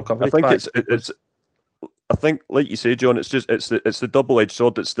get proper coverage. I think it's. I think, like you say, John, it's the double-edged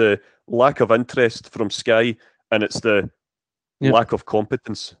sword. It's the lack of interest from Sky, and it's the lack of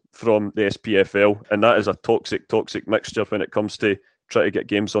competence from the SPFL, and that is a toxic mixture when it comes to trying to get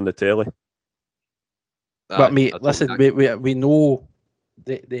games on the telly. But mate, listen, we know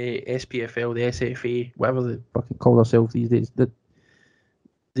the SPFL, the SFA, whatever they fucking call themselves these days, that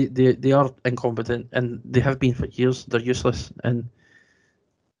they are incompetent, and they have been for years. They're useless, and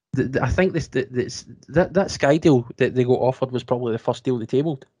I think that Sky deal that they got offered was probably the first deal they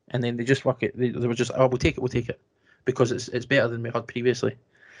tabled, and then they just work it. They were just, we'll take it because it's better than we had previously.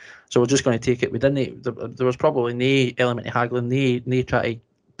 So we're just going to take it. We didn't. There was probably no element of haggling, no try to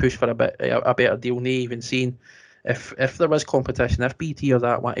push for a better deal, no even seeing if there was competition, if BT or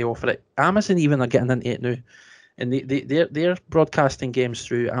that want to offer it. Amazon even are getting into it now. and they're broadcasting games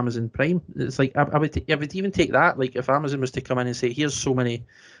through Amazon Prime. It's like I would even take that. Like if Amazon was to come in and say, "Here's so many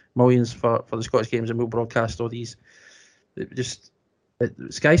millions for the Scottish games, and we'll broadcast all these,"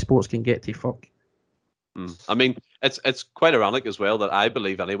 Sky Sports can get to fuck. I mean, it's quite ironic as well that I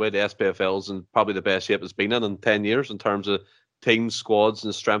believe anyway the SPFL's in probably the best shape it's been in 10 years in terms of teams, squads,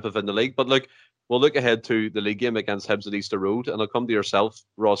 and strength within the league. But look, we'll look ahead to the league game against Hibs at Easter Road, and I'll come to yourself,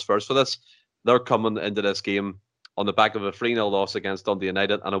 Ross, first for this. They're coming into this game on the back of a 3-0 loss against Dundee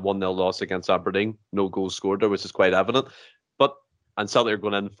United and a 1-0 loss against Aberdeen. No goals scored there, which is quite evident. And Celtic are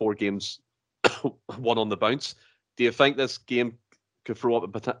going in 4 games, 1 on the bounce. Do you think this game could throw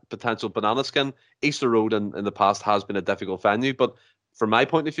up a potential banana skin? Easter Road in the past has been a difficult venue, but from my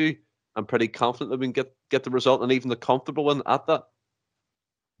point of view, I'm pretty confident that we can get the result and even the comfortable one at that.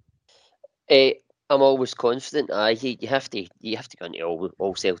 I'm always confident. You have to go into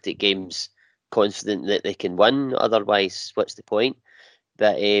all Celtic games confident that they can win. Otherwise, what's the point?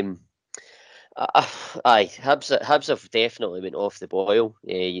 But Hibs have definitely went off the boil.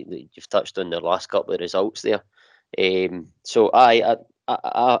 You've touched on their last couple of results there. So I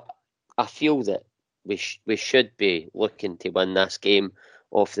feel that we should be looking to win this game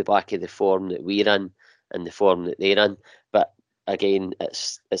off the back of the form that we're in and the form that they're in. But again,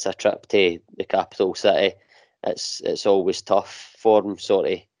 it's a trip to the capital city. It's always tough for them,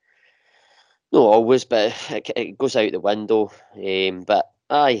 sorry. Not always, but it goes out the window. But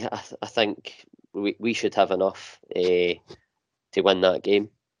I think we should have enough to win that game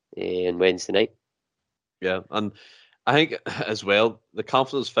on Wednesday night. Yeah, and I think as well, the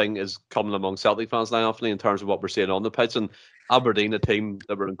confidence thing is coming among Celtic fans now, Anthony, in terms of what we're seeing on the pitch. And Aberdeen, a team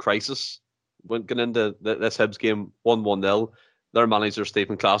that were in crisis, going into this Hibs game 1-1-0. Their manager,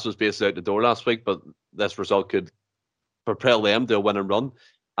 Stephen Klaas, was basically out the door last week, but this result could propel them to a win and run.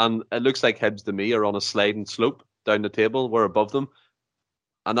 And it looks like Hibs to me are on a sliding slope down the table. We're above them.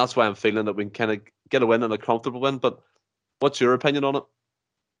 And that's why I'm feeling that we can kind of get a win and a comfortable win. But what's your opinion on it?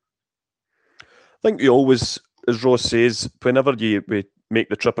 I think you always, as Ross says, whenever we make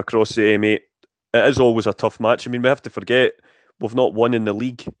the trip across the M8, it is always a tough match. I mean, we have to forget we've not won in the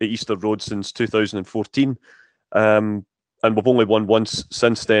league at Easter Road since 2014. And we've only won once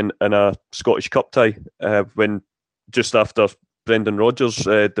since then in a Scottish Cup tie when just after Brendan Rodgers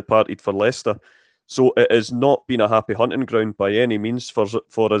departed for Leicester. So it has not been a happy hunting ground by any means for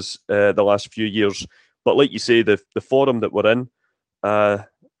us the last few years. But like you say, the forum that we're in,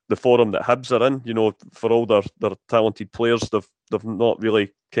 the forum that Hibs are in, for all their talented players, they've not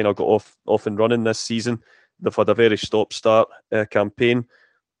really kind of got off and running this season. They've had a very stop-start campaign.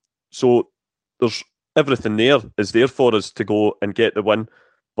 So there's everything is there for us to go and get the win.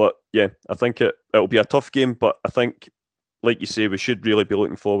 But yeah, I think it'll be a tough game, but I think, like you say, we should really be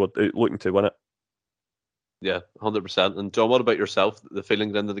looking to win it. Yeah, 100%. And John, what about yourself, the feeling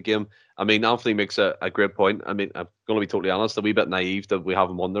at the end of the game? I mean, Anthony makes a great point. I mean, I'm going to be totally honest, a wee bit naive that we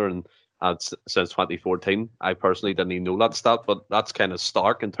haven't won there since 2014. I personally didn't even know that stat, but that's kind of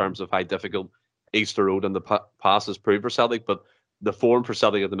stark in terms of how difficult Easter Road in the past has proved for Celtic. But the form for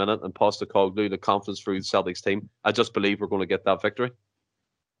Celtic at the minute and Postecoglou, the confidence through the Celtic's team, I just believe we're going to get that victory.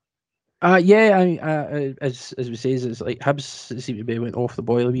 As we say, it's like Hibs seem to be went off the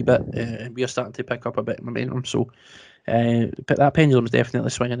boil a wee bit, and we are starting to pick up a bit of momentum. So, but that pendulum's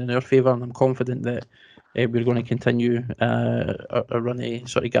definitely swinging in our favour, and I'm confident that we're going to continue a run of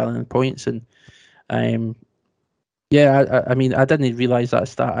sort of gathering points. And I mean, I didn't realise that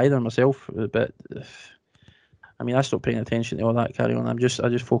stat either myself, but I mean, I stopped paying attention to all that carry on. I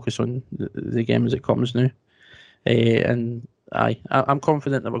just focus on the game as it comes now, and. I'm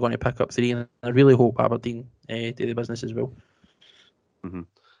confident that we're going to pick up 3, and I really hope Aberdeen do the business as well. Mm-hmm.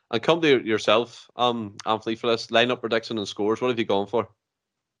 And come to yourself, Anthony, for this lineup prediction and scores. What have you gone for?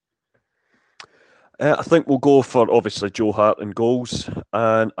 I think we'll go for obviously Joe Hart and goals,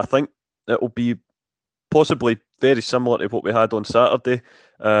 and I think it will be possibly very similar to what we had on Saturday.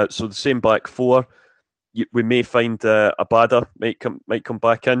 So the same back four. We may find Abada might come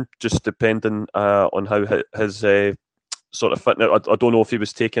back in, just depending on how his sort of fitness. I don't know if he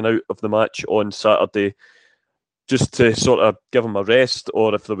was taken out of the match on Saturday just to sort of give him a rest,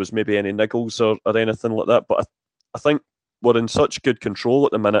 or if there was maybe any niggles or anything like that. But I think we're in such good control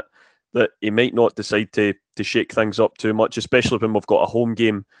at the minute that he might not decide to shake things up too much, especially when we've got a home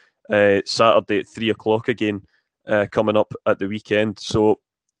game Saturday at 3:00 again coming up at the weekend. So,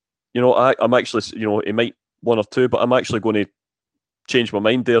 I'm actually, he might 1 or 2, but I'm actually going to change my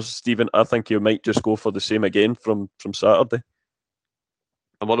mind there, Stephen. I think you might just go for the same again from Saturday.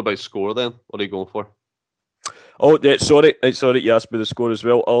 And what about score then? What are you going for? Oh, yeah, sorry, you asked me the score as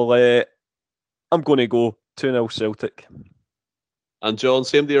well. I'm going to go 2-0 Celtic. And John,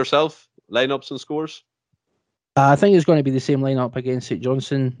 same to yourself. Lineups and scores. I think it's going to be the same lineup against St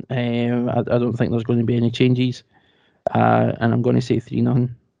Johnstone. I don't think there's going to be any changes. And I'm going to say 3-0.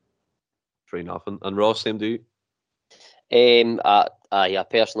 3-0. And Ross, same to you. I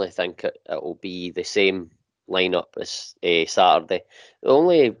personally think it will be the same lineup as Saturday. The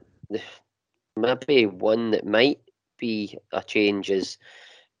only maybe one that might be a change is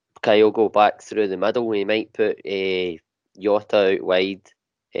Kyogo back through the middle. We might put Jota out wide,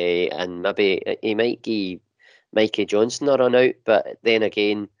 and maybe he might give Mikey Johnson a run out. But then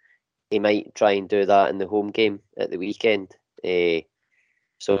again, he might try and do that in the home game at the weekend.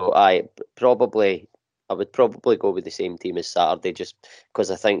 So I would probably go with the same team as Saturday, just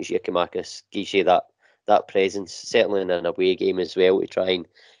because I think Giakoumakis gives you that presence, certainly in an away game as well, to try and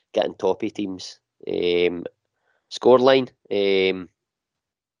get in toppy teams. Scoreline,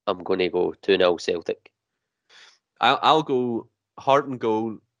 I'm going to go 2-0 Celtic. I'll go Hart and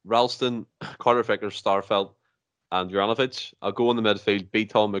goal, Ralston, Carter Vickers, Starfelt, and Juranovic. I'll go on the midfield,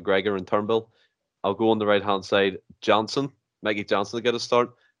 Beaton, McGregor, and Turnbull. I'll go on the right-hand side, Mikey Johnson to get a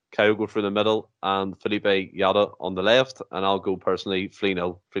start. Kyogo through the middle, and Felipe Yada on the left. And I'll go personally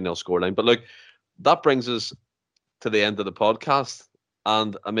 3-0 scoreline. But look, that brings us to the end of the podcast.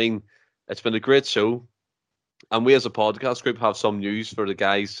 And I mean, it's been a great show. And we as a podcast group have some news for the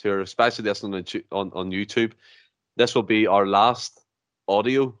guys who are especially listening on YouTube. This will be our last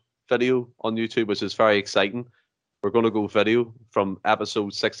audio video on YouTube, which is very exciting. We're going to go video from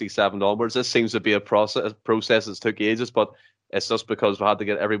episode 67 onwards. This seems to be a process that's took ages, but it's just because we had to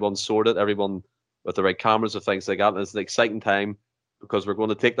get everyone sorted, everyone with the right cameras and things like that. And it's an exciting time because we're going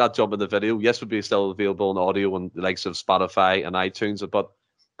to take that jump in the video. Yes, it will be still available on audio on the likes of Spotify and iTunes. But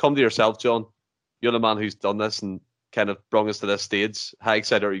come to yourself, John. You're the man who's done this and kind of brought us to this stage. How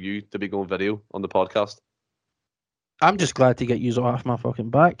excited are you to be going video on the podcast? I'm just glad to get you off my fucking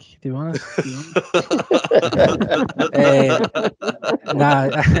back, to be honest.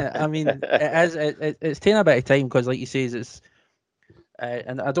 I mean, it's taking a bit of time because, like you say, it's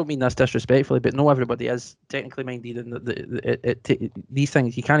and I don't mean this disrespectfully, but no, everybody is technically minded, and these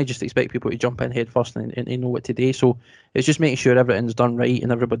things you can't just expect people to jump in head first and know what to do. So it's just making sure everything's done right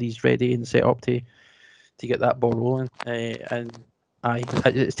and everybody's ready and set up to get that ball rolling. And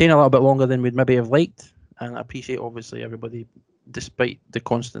it's taking a little bit longer than we'd maybe have liked, and I appreciate obviously everybody, despite the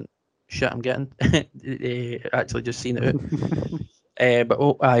constant shit I'm getting, actually just seeing it out.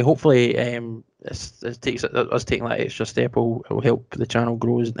 But hopefully us taking that extra step will help the channel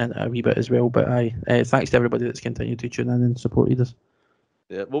grow a wee bit as well. But thanks to everybody that's continued to tune in and supported us.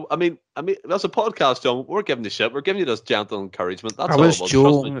 Yeah, well, I mean, that's a podcast, John. We're giving you shit. We're giving you this gentle encouragement. That's I all was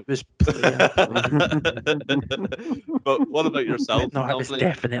joking. It was. But what about yourself? No, I was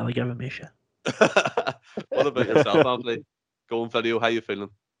definitely giving me shit. What about yourself, Anthony? Going video, how you feeling?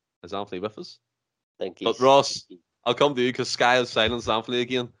 Is Anthony with us? Thank you. But Ross, I'll come to you because Sky has silenced Anthony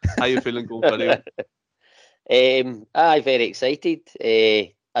again. How you feeling going video? I'm very excited.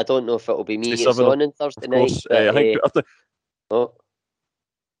 I don't know if it'll be me that's on Thursday night. But, I think oh.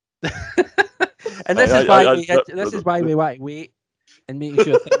 And this is why we want to wait and make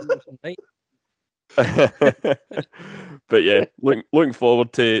sure things are right. But yeah, looking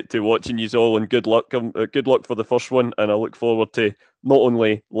forward to watching you all, and good luck. Good luck for the first one, and I look forward to not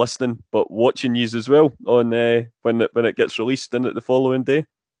only listening but watching you as well on when it gets released in the following day.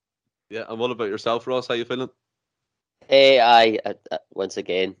 Yeah, and what about yourself, Ross? How you feeling? I once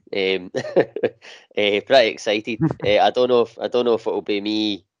again pretty excited. I don't know if it'll be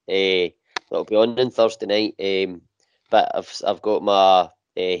me. It'll be on Thursday night. But I've got my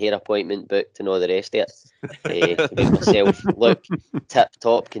hair appointment booked and all the rest of it. To make myself look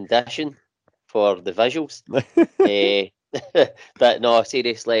tip-top condition for the visuals. But no,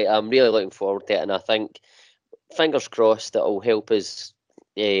 seriously, I'm really looking forward to it, and I think, fingers crossed, it'll help us,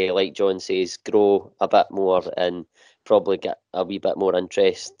 like John says, grow a bit more and probably get a wee bit more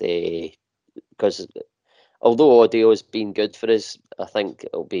interest. Because although audio has been good for us, I think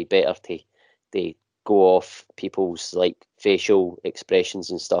it'll be better to go off people's like facial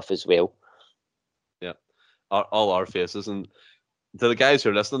expressions and stuff as well. Yeah, all our faces. And to the guys who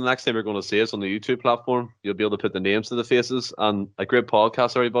are listening, the next time you're going to see us on the YouTube platform, you'll be able to put the names to the faces. And a great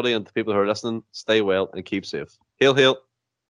podcast, everybody, and to people who are listening, stay well and keep safe. Hail, hail.